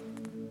study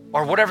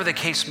or whatever the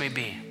case may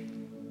be.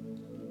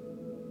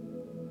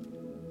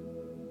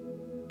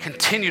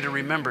 Continue to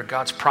remember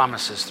God's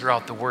promises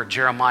throughout the word.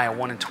 Jeremiah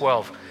 1 and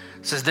 12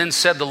 says, then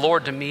said the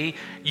Lord to me,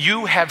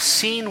 you have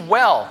seen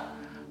well,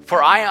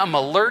 for I am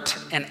alert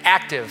and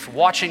active,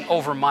 watching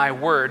over my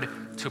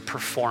word to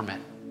perform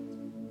it.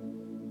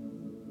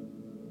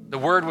 The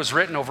word was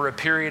written over a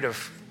period of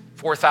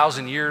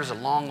 4,000 years, a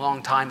long,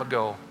 long time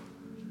ago.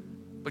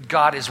 But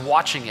God is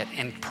watching it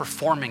and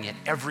performing it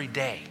every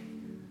day.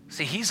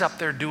 See, he's up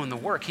there doing the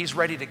work. He's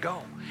ready to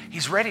go.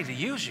 He's ready to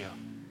use you.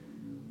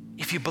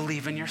 If you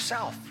believe in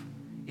yourself,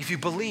 if you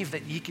believe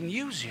that he can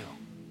use you.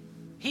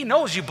 He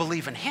knows you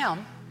believe in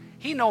him.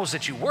 He knows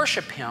that you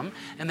worship him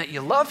and that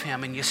you love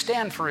him and you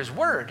stand for his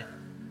word.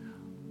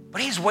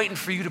 But he's waiting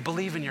for you to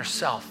believe in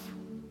yourself.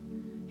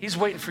 He's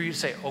waiting for you to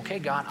say, okay,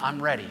 God,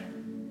 I'm ready.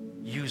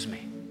 Use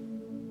me.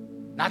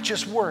 Not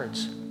just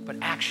words, but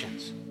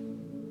actions.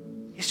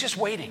 He's just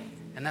waiting.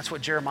 And that's what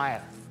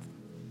Jeremiah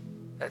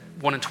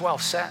 1 and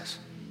 12 says.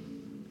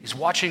 He's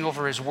watching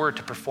over his word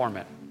to perform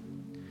it.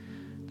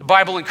 The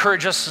Bible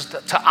encourages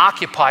us to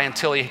occupy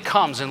until he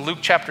comes. In Luke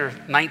chapter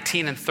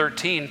 19 and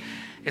 13,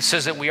 it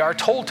says that we are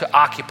told to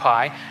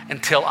occupy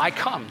until I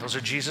come. Those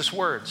are Jesus'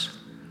 words.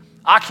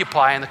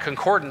 Occupy in the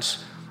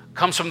concordance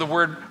comes from the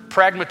word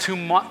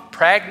pragmatumai.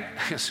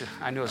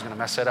 I knew I was going to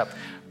mess that up.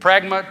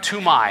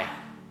 Pragmatumai.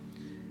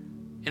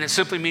 And it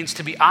simply means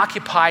to be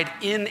occupied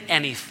in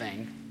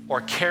anything or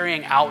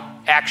carrying out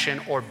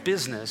action or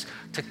business,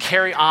 to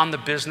carry on the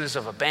business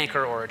of a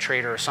banker or a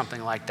trader or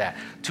something like that.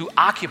 To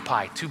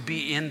occupy, to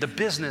be in the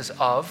business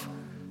of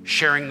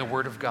sharing the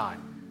word of God.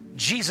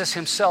 Jesus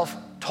himself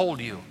told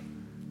you,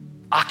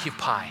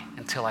 occupy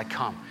until I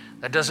come.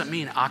 That doesn't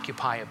mean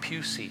occupy a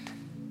pew seat.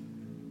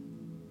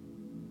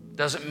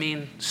 doesn't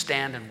mean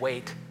stand and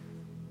wait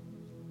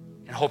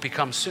and hope he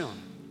comes soon.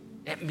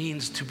 It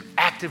means to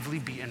actively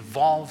be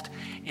involved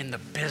in the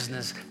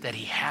business that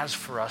he has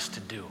for us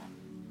to do.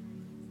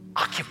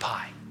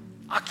 Occupy,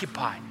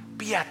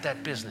 be at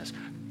that business.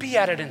 Be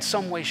at it in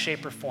some way,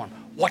 shape, or form.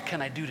 What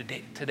can I do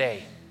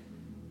today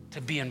to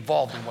be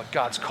involved in what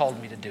God's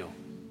called me to do?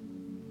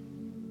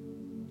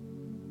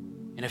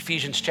 In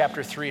Ephesians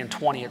chapter 3 and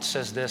 20, it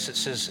says this. It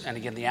says, and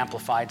again, the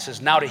Amplified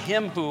says, now to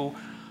him who,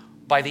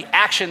 by the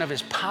action of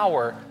his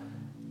power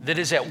that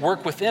is at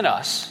work within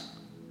us,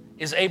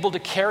 is able to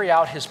carry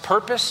out his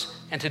purpose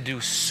and to do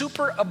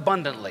super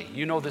abundantly.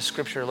 You know this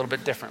scripture a little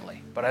bit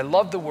differently, but I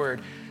love the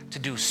word to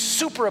do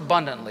super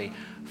abundantly,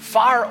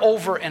 far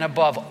over and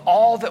above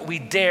all that we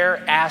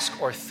dare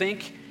ask or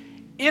think,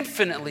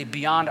 infinitely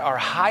beyond our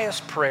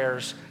highest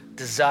prayers,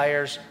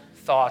 desires,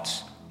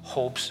 thoughts,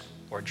 hopes,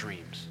 or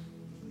dreams.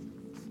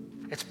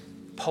 It's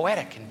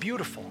poetic and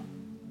beautiful.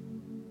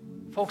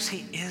 Folks,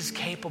 he is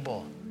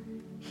capable.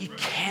 He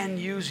can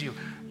use you.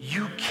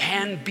 You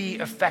can be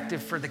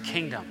effective for the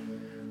kingdom.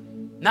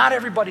 Not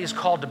everybody is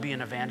called to be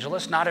an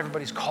evangelist. Not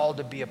everybody's called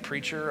to be a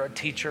preacher or a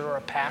teacher or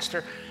a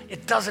pastor.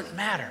 It doesn't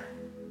matter.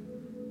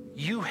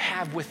 You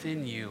have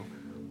within you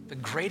the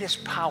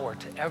greatest power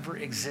to ever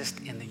exist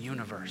in the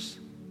universe.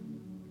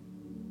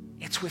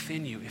 It's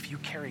within you if you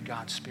carry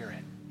God's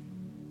Spirit.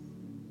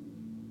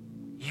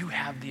 You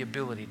have the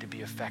ability to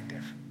be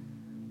effective.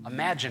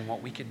 Imagine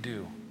what we could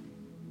do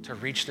to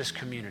reach this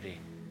community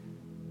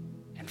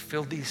and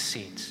fill these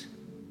seats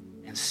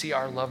and see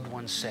our loved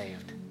ones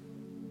saved,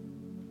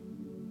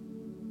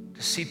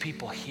 to see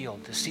people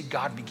healed, to see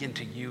God begin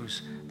to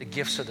use the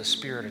gifts of the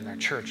Spirit in their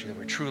church that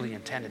were truly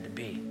intended to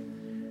be.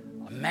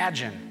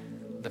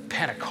 Imagine the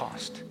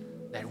Pentecost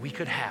that we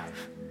could have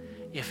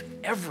if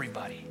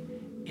everybody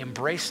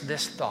embraced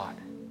this thought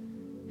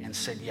and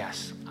said,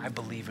 yes, I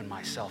believe in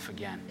myself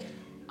again.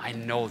 I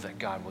know that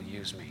God will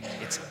use me.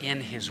 It's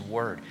in his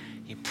word.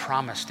 He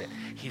promised it.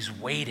 He's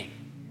waiting.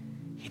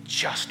 He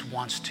just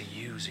wants to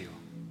use you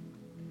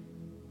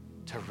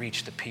to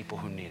reach the people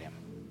who need him.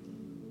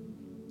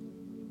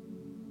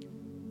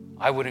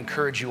 I would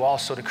encourage you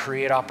also to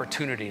create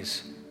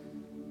opportunities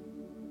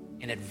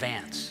in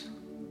advance.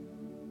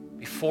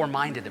 Be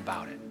foreminded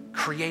about it.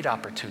 Create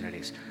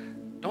opportunities.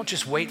 Don't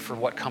just wait for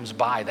what comes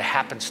by, the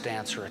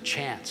happenstance or a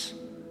chance.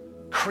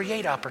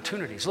 Create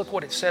opportunities. Look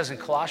what it says in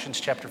Colossians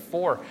chapter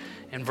 4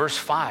 and verse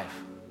 5.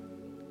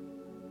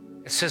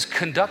 It says,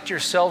 conduct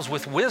yourselves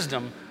with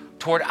wisdom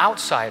toward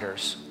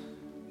outsiders,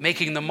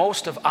 making the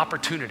most of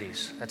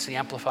opportunities. That's the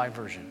Amplified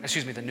version.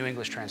 The New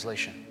English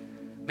Translation.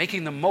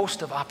 Making the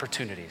most of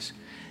opportunities.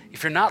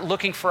 If you're not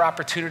looking for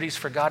opportunities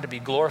for God to be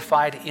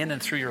glorified in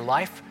and through your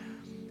life,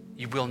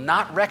 you will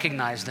not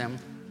recognize them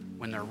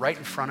when they're right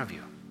in front of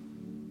you.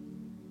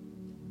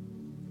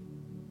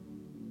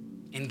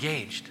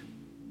 Engaged,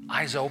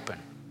 eyes open,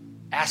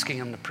 asking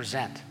him to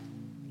present,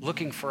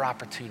 looking for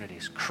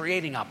opportunities,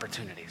 creating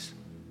opportunities.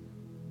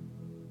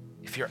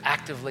 If you're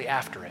actively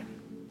after it.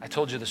 I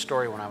told you the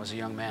story when I was a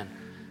young man,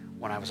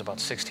 when I was about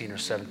 16 or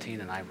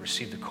 17, and I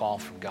received a call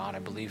from God, I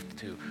believe,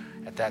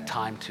 at that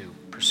time to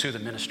pursue the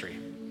ministry.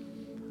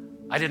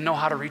 I didn't know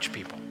how to reach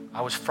people.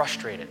 I was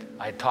frustrated.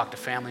 I had talked to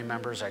family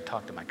members, I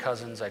talked to my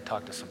cousins, I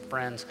talked to some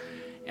friends,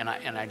 and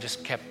I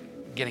just kept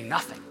getting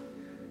nothing.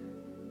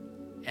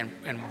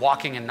 And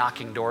walking and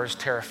knocking doors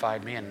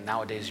terrified me, and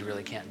nowadays you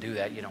really can't do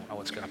that. You don't know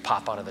what's going to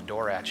pop out of the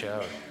door at you.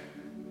 Or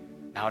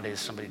nowadays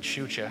somebody'd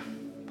shoot you,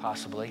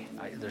 possibly.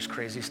 There's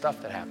crazy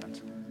stuff that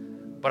happens.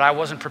 But I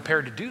wasn't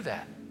prepared to do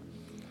that.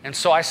 And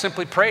so I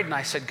simply prayed and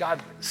I said,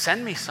 God,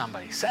 send me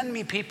somebody, send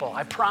me people.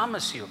 I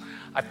promise you,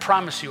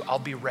 I'll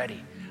be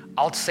ready.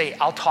 I'll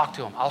talk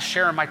to them. I'll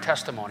share my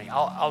testimony.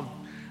 I'll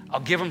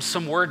give them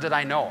some word that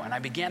I know. And I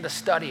began to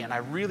study, and I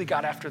really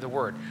got after the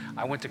word.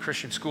 I went to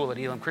Christian school at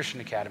Elam Christian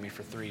Academy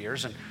for 3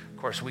 years. And of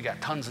course, we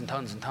got tons and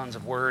tons and tons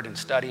of word and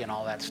study and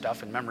all that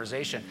stuff and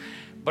memorization.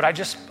 But I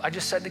just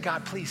said to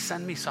God, please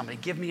send me somebody.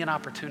 Give me an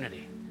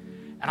opportunity.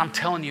 And I'm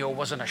telling you, it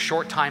wasn't a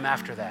short time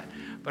after that.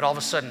 But all of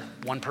a sudden,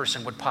 one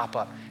person would pop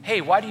up.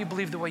 Hey, why do you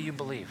believe the way you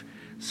believe?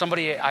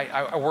 Somebody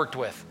I worked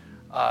with.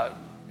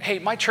 Hey,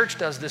 my church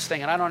does this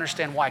thing, and I don't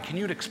understand why. Can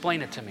you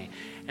explain it to me?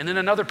 And then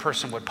another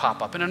person would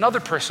pop up, and another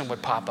person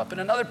would pop up, and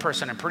another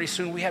person. And pretty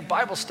soon we had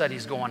Bible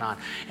studies going on.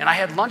 And I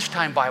had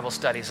lunchtime Bible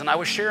studies, and I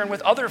was sharing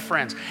with other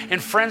friends.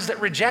 And friends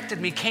that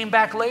rejected me came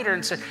back later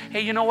and said,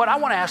 hey, you know what? I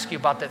want to ask you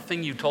about that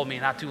thing you told me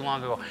not too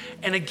long ago.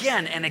 And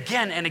again, and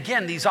again, and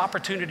again, these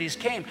opportunities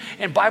came,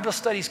 and Bible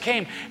studies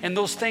came, and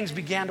those things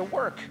began to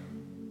work.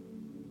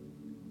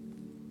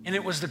 And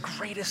it was the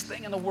greatest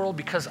thing in the world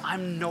because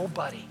I'm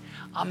nobody.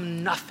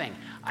 I'm nothing.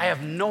 I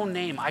have no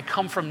name. I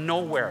come from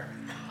nowhere.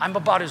 I'm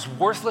about as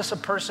worthless a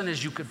person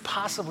as you could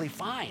possibly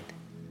find.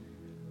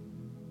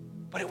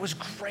 But it was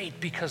great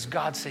because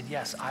God said,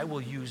 yes, I will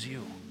use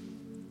you.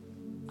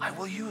 I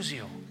will use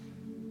you.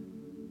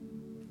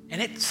 And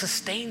it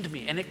sustained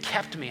me and it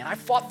kept me. And I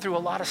fought through a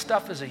lot of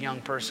stuff as a young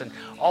person.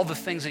 All the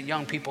things that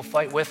young people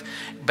fight with.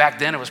 Back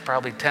then it was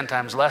probably 10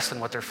 times less than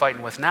what they're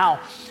fighting with now.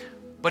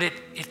 But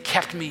it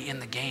kept me in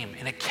the game,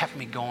 and it kept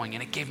me going,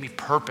 and it gave me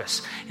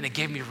purpose, and it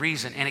gave me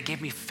reason, and it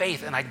gave me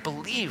faith, and I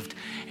believed.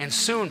 And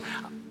soon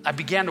I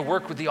began to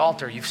work with the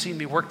altar. You've seen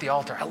me work the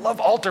altar. I love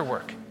altar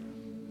work.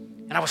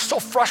 And I was so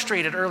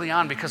frustrated early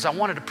on because I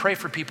wanted to pray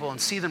for people and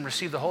see them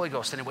receive the Holy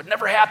Ghost, and it would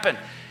never happen.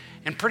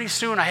 And pretty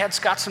soon I had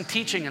got some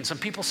teaching, and some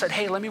people said,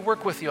 hey, let me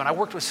work with you. And I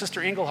worked with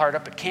Sister Engelhardt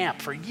up at camp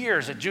for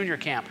years at junior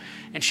camp.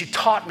 And she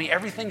taught me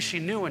everything she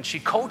knew, and she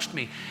coached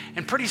me.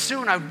 And pretty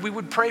soon we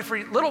would pray for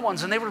little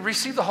ones, and they would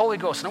receive the Holy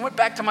Ghost. And I went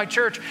back to my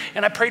church,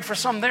 and I prayed for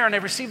some there, and they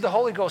received the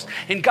Holy Ghost.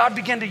 And God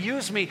began to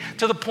use me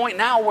to the point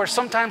now where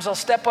sometimes I'll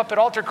step up at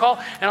altar call,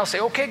 and I'll say,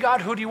 okay,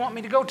 God, who do you want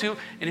me to go to?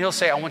 And he'll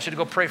say, I want you to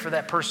go pray for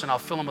that person. I'll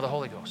fill them with the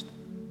Holy Ghost.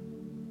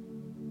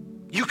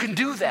 You can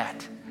do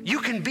that. You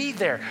can be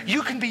there.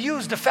 You can be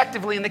used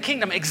effectively in the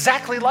kingdom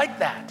exactly like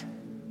that.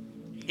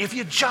 If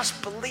you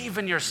just believe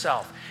in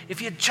yourself,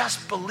 if you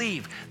just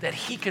believe that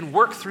he can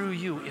work through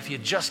you, if you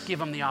just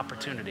give him the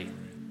opportunity.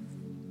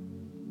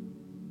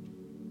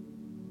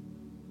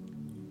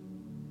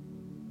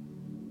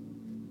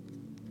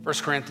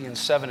 First Corinthians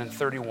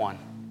 7:31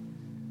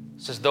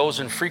 says, those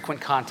in frequent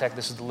contact,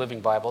 this is the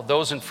Living Bible,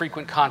 those in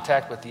frequent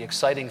contact with the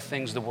exciting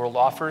things the world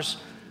offers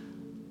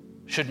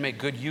should make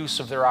good use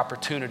of their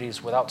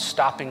opportunities without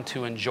stopping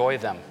to enjoy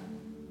them.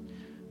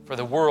 For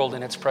the world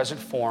in its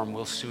present form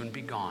will soon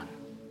be gone.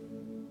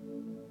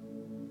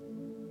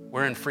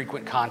 We're in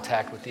frequent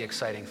contact with the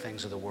exciting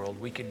things of the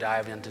world. We could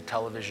dive into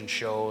television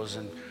shows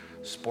and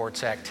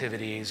sports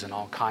activities and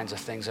all kinds of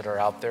things that are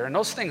out there. And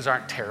those things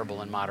aren't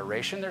terrible in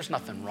moderation. There's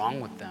nothing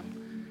wrong with them.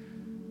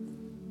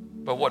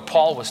 But what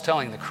Paul was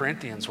telling the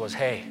Corinthians was,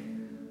 hey,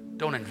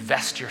 don't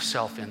invest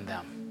yourself in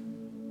them.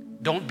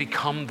 Don't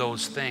become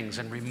those things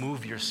and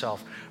remove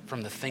yourself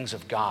from the things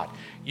of God.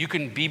 You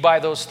can be by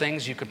those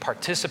things. You can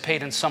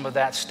participate in some of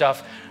that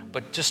stuff,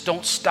 but just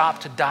don't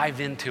stop to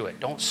dive into it.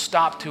 Don't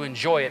stop to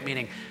enjoy it,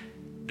 meaning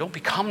don't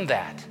become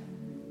that,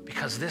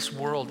 because this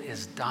world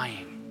is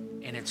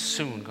dying and it's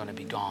soon going to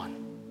be gone.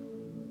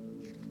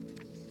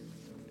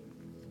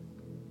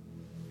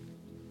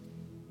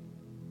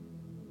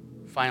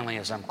 Finally,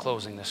 as I'm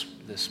closing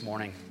this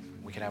morning,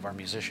 we can have our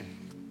musician.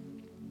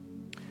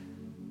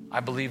 I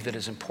believe that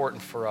it's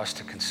important for us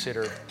to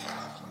consider,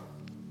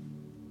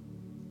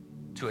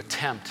 to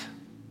attempt,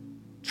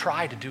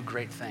 try to do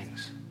great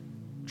things.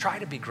 Try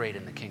to be great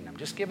in the kingdom.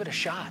 Just give it a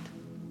shot.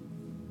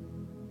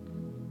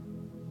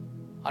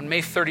 On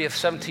May 30th,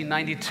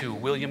 1792,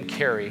 William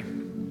Carey,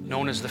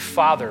 known as the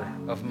father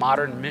of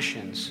modern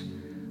missions,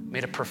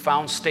 made a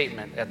profound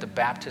statement at the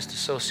Baptist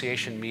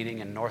Association meeting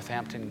in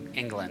Northampton,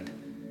 England,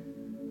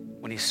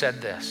 when he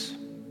said this,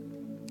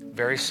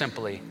 very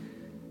simply,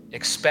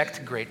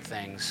 expect great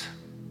things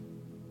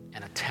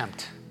and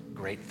attempt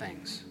great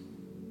things.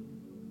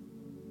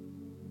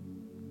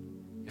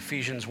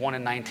 Ephesians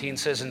 1:19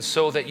 says, and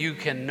so that you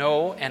can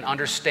know and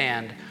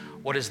understand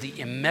what is the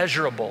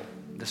immeasurable,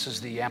 this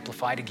is the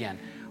Amplified again,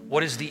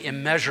 what is the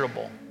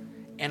immeasurable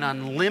and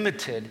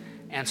unlimited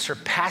and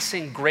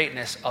surpassing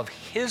greatness of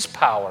his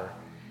power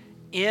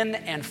in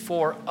and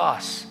for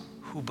us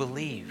who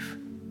believe,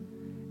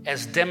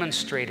 as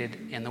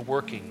demonstrated in the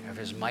working of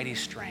his mighty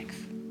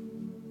strength.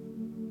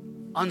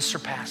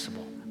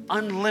 Unsurpassable,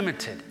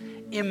 unlimited,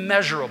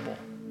 immeasurable.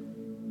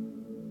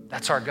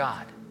 That's our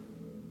God.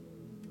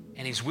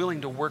 And he's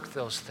willing to work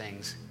those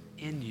things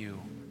in you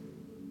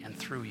and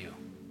through you.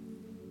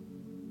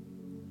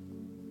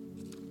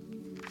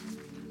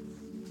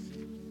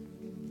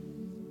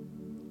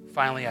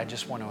 Finally, I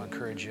just want to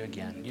encourage you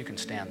again. You can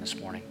stand this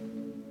morning.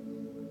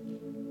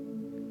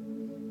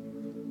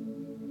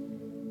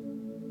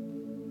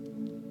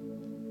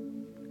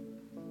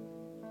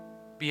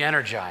 Be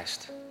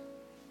energized.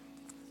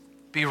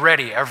 Be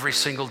ready every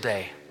single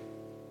day.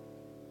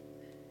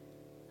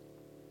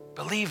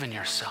 Believe in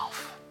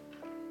yourself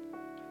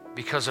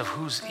because of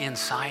who's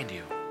inside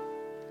you.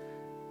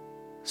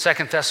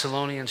 2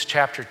 Thessalonians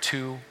chapter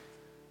 2,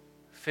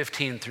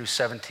 15 through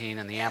 17,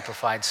 and the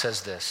Amplified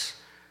says this.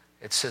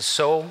 It says,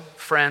 so,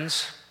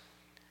 friends,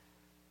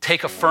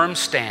 take a firm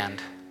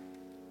stand,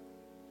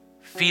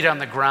 feet on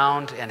the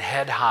ground and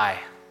head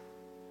high.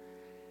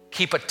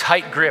 Keep a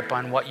tight grip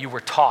on what you were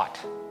taught,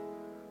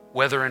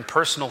 whether in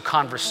personal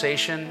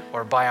conversation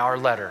or by our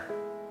letter.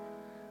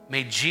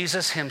 May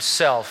Jesus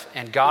himself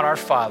and God our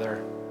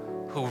Father,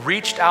 who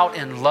reached out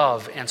in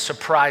love and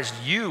surprised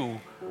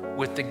you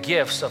with the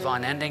gifts of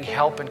unending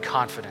help and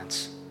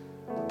confidence,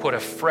 put a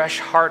fresh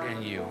heart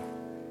in you,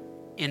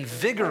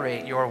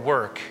 invigorate your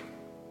work,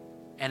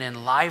 and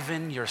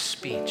enliven your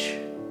speech.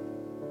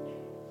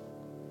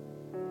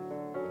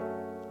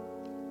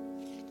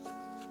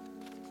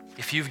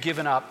 If you've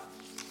given up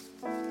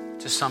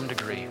to some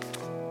degree,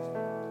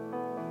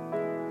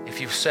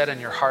 if you've said in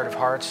your heart of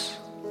hearts,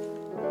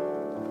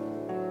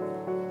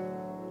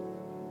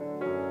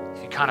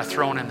 if you've kind of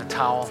thrown in the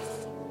towel,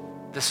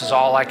 this is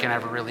all I can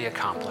ever really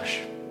accomplish.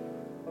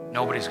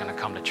 Nobody's going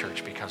to come to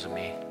church because of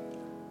me.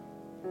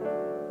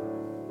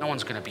 No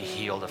one's going to be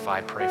healed if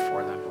I pray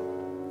for them.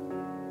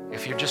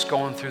 If you're just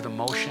going through the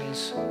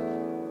motions,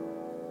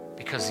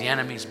 because the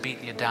enemy's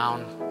beating you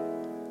down,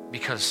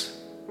 because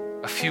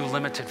a few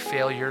limited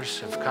failures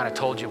have kind of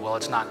told you, well,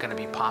 it's not going to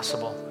be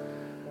possible.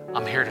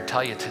 I'm here to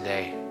tell you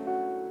today,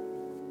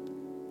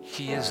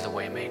 He is the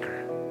way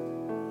maker.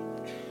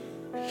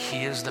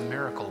 He is the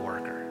miracle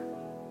worker.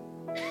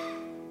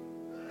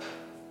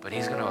 But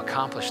He's going to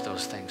accomplish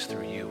those things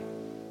through you.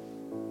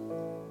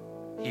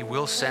 He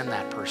will send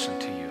that person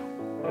to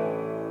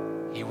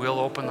you. He will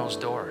open those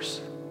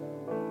doors.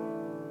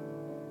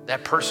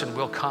 That person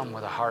will come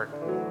with a heart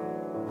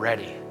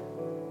ready.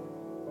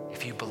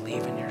 If you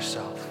believe in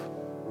yourself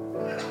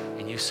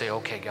and you say,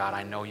 okay, God,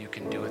 I know you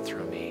can do it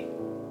through me.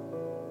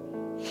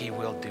 He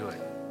will do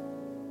it.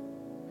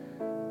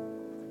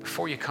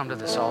 Before you come to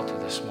this altar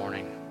this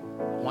morning,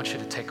 I want you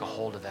to take a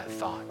hold of that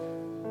thought.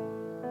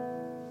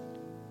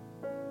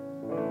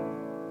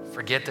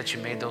 Forget that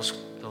you made those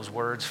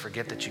words.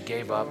 Forget that you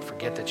gave up.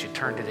 Forget that you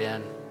turned it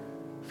in.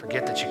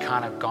 Forget that you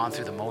kind of gone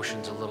through the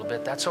motions a little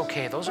bit. That's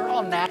okay. Those are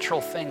all natural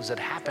things that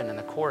happen in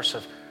the course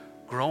of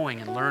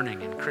growing and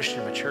learning in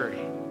Christian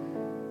maturity.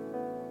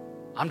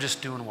 I'm just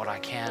doing what I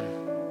can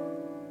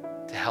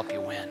to help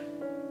you win.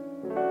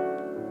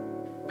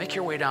 Make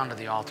your way down to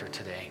the altar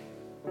today.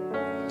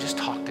 Just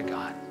talk to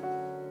God.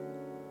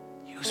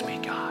 Use me,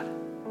 God.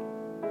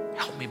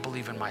 Help me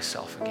believe in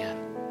myself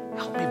again.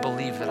 Help me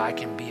believe that I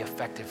can be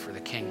effective for the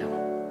kingdom.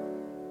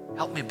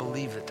 Help me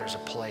believe that there's a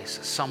place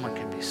that someone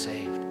can be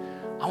saved.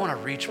 I want to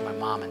reach my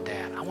mom and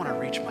dad. I want to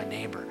reach my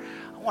neighbor.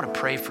 I want to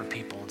pray for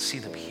people and see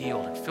them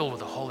healed and filled with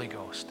the Holy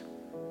Ghost.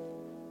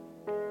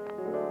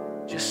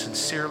 Just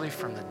sincerely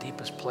from the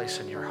deepest place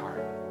in your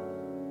heart.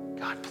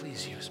 God,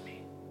 please use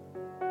me.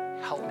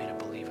 Help me to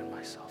believe in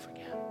myself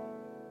again.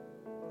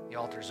 The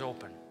altar's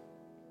open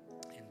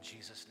in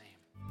Jesus' name.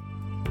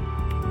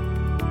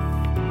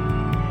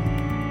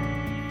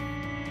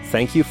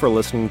 Thank you for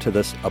listening to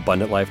this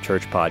Abundant Life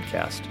Church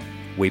podcast.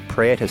 We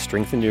pray it has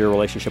strengthened your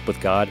relationship with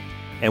God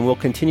and will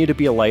continue to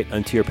be a light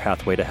unto your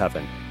pathway to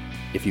heaven.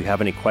 If you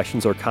have any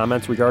questions or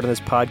comments regarding this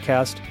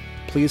podcast,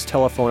 please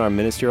telephone our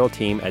ministerial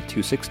team at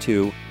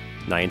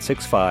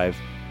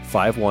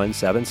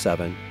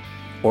 262-965-5177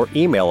 or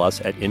email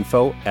us at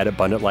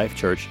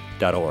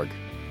info@abundantlifechurch.org.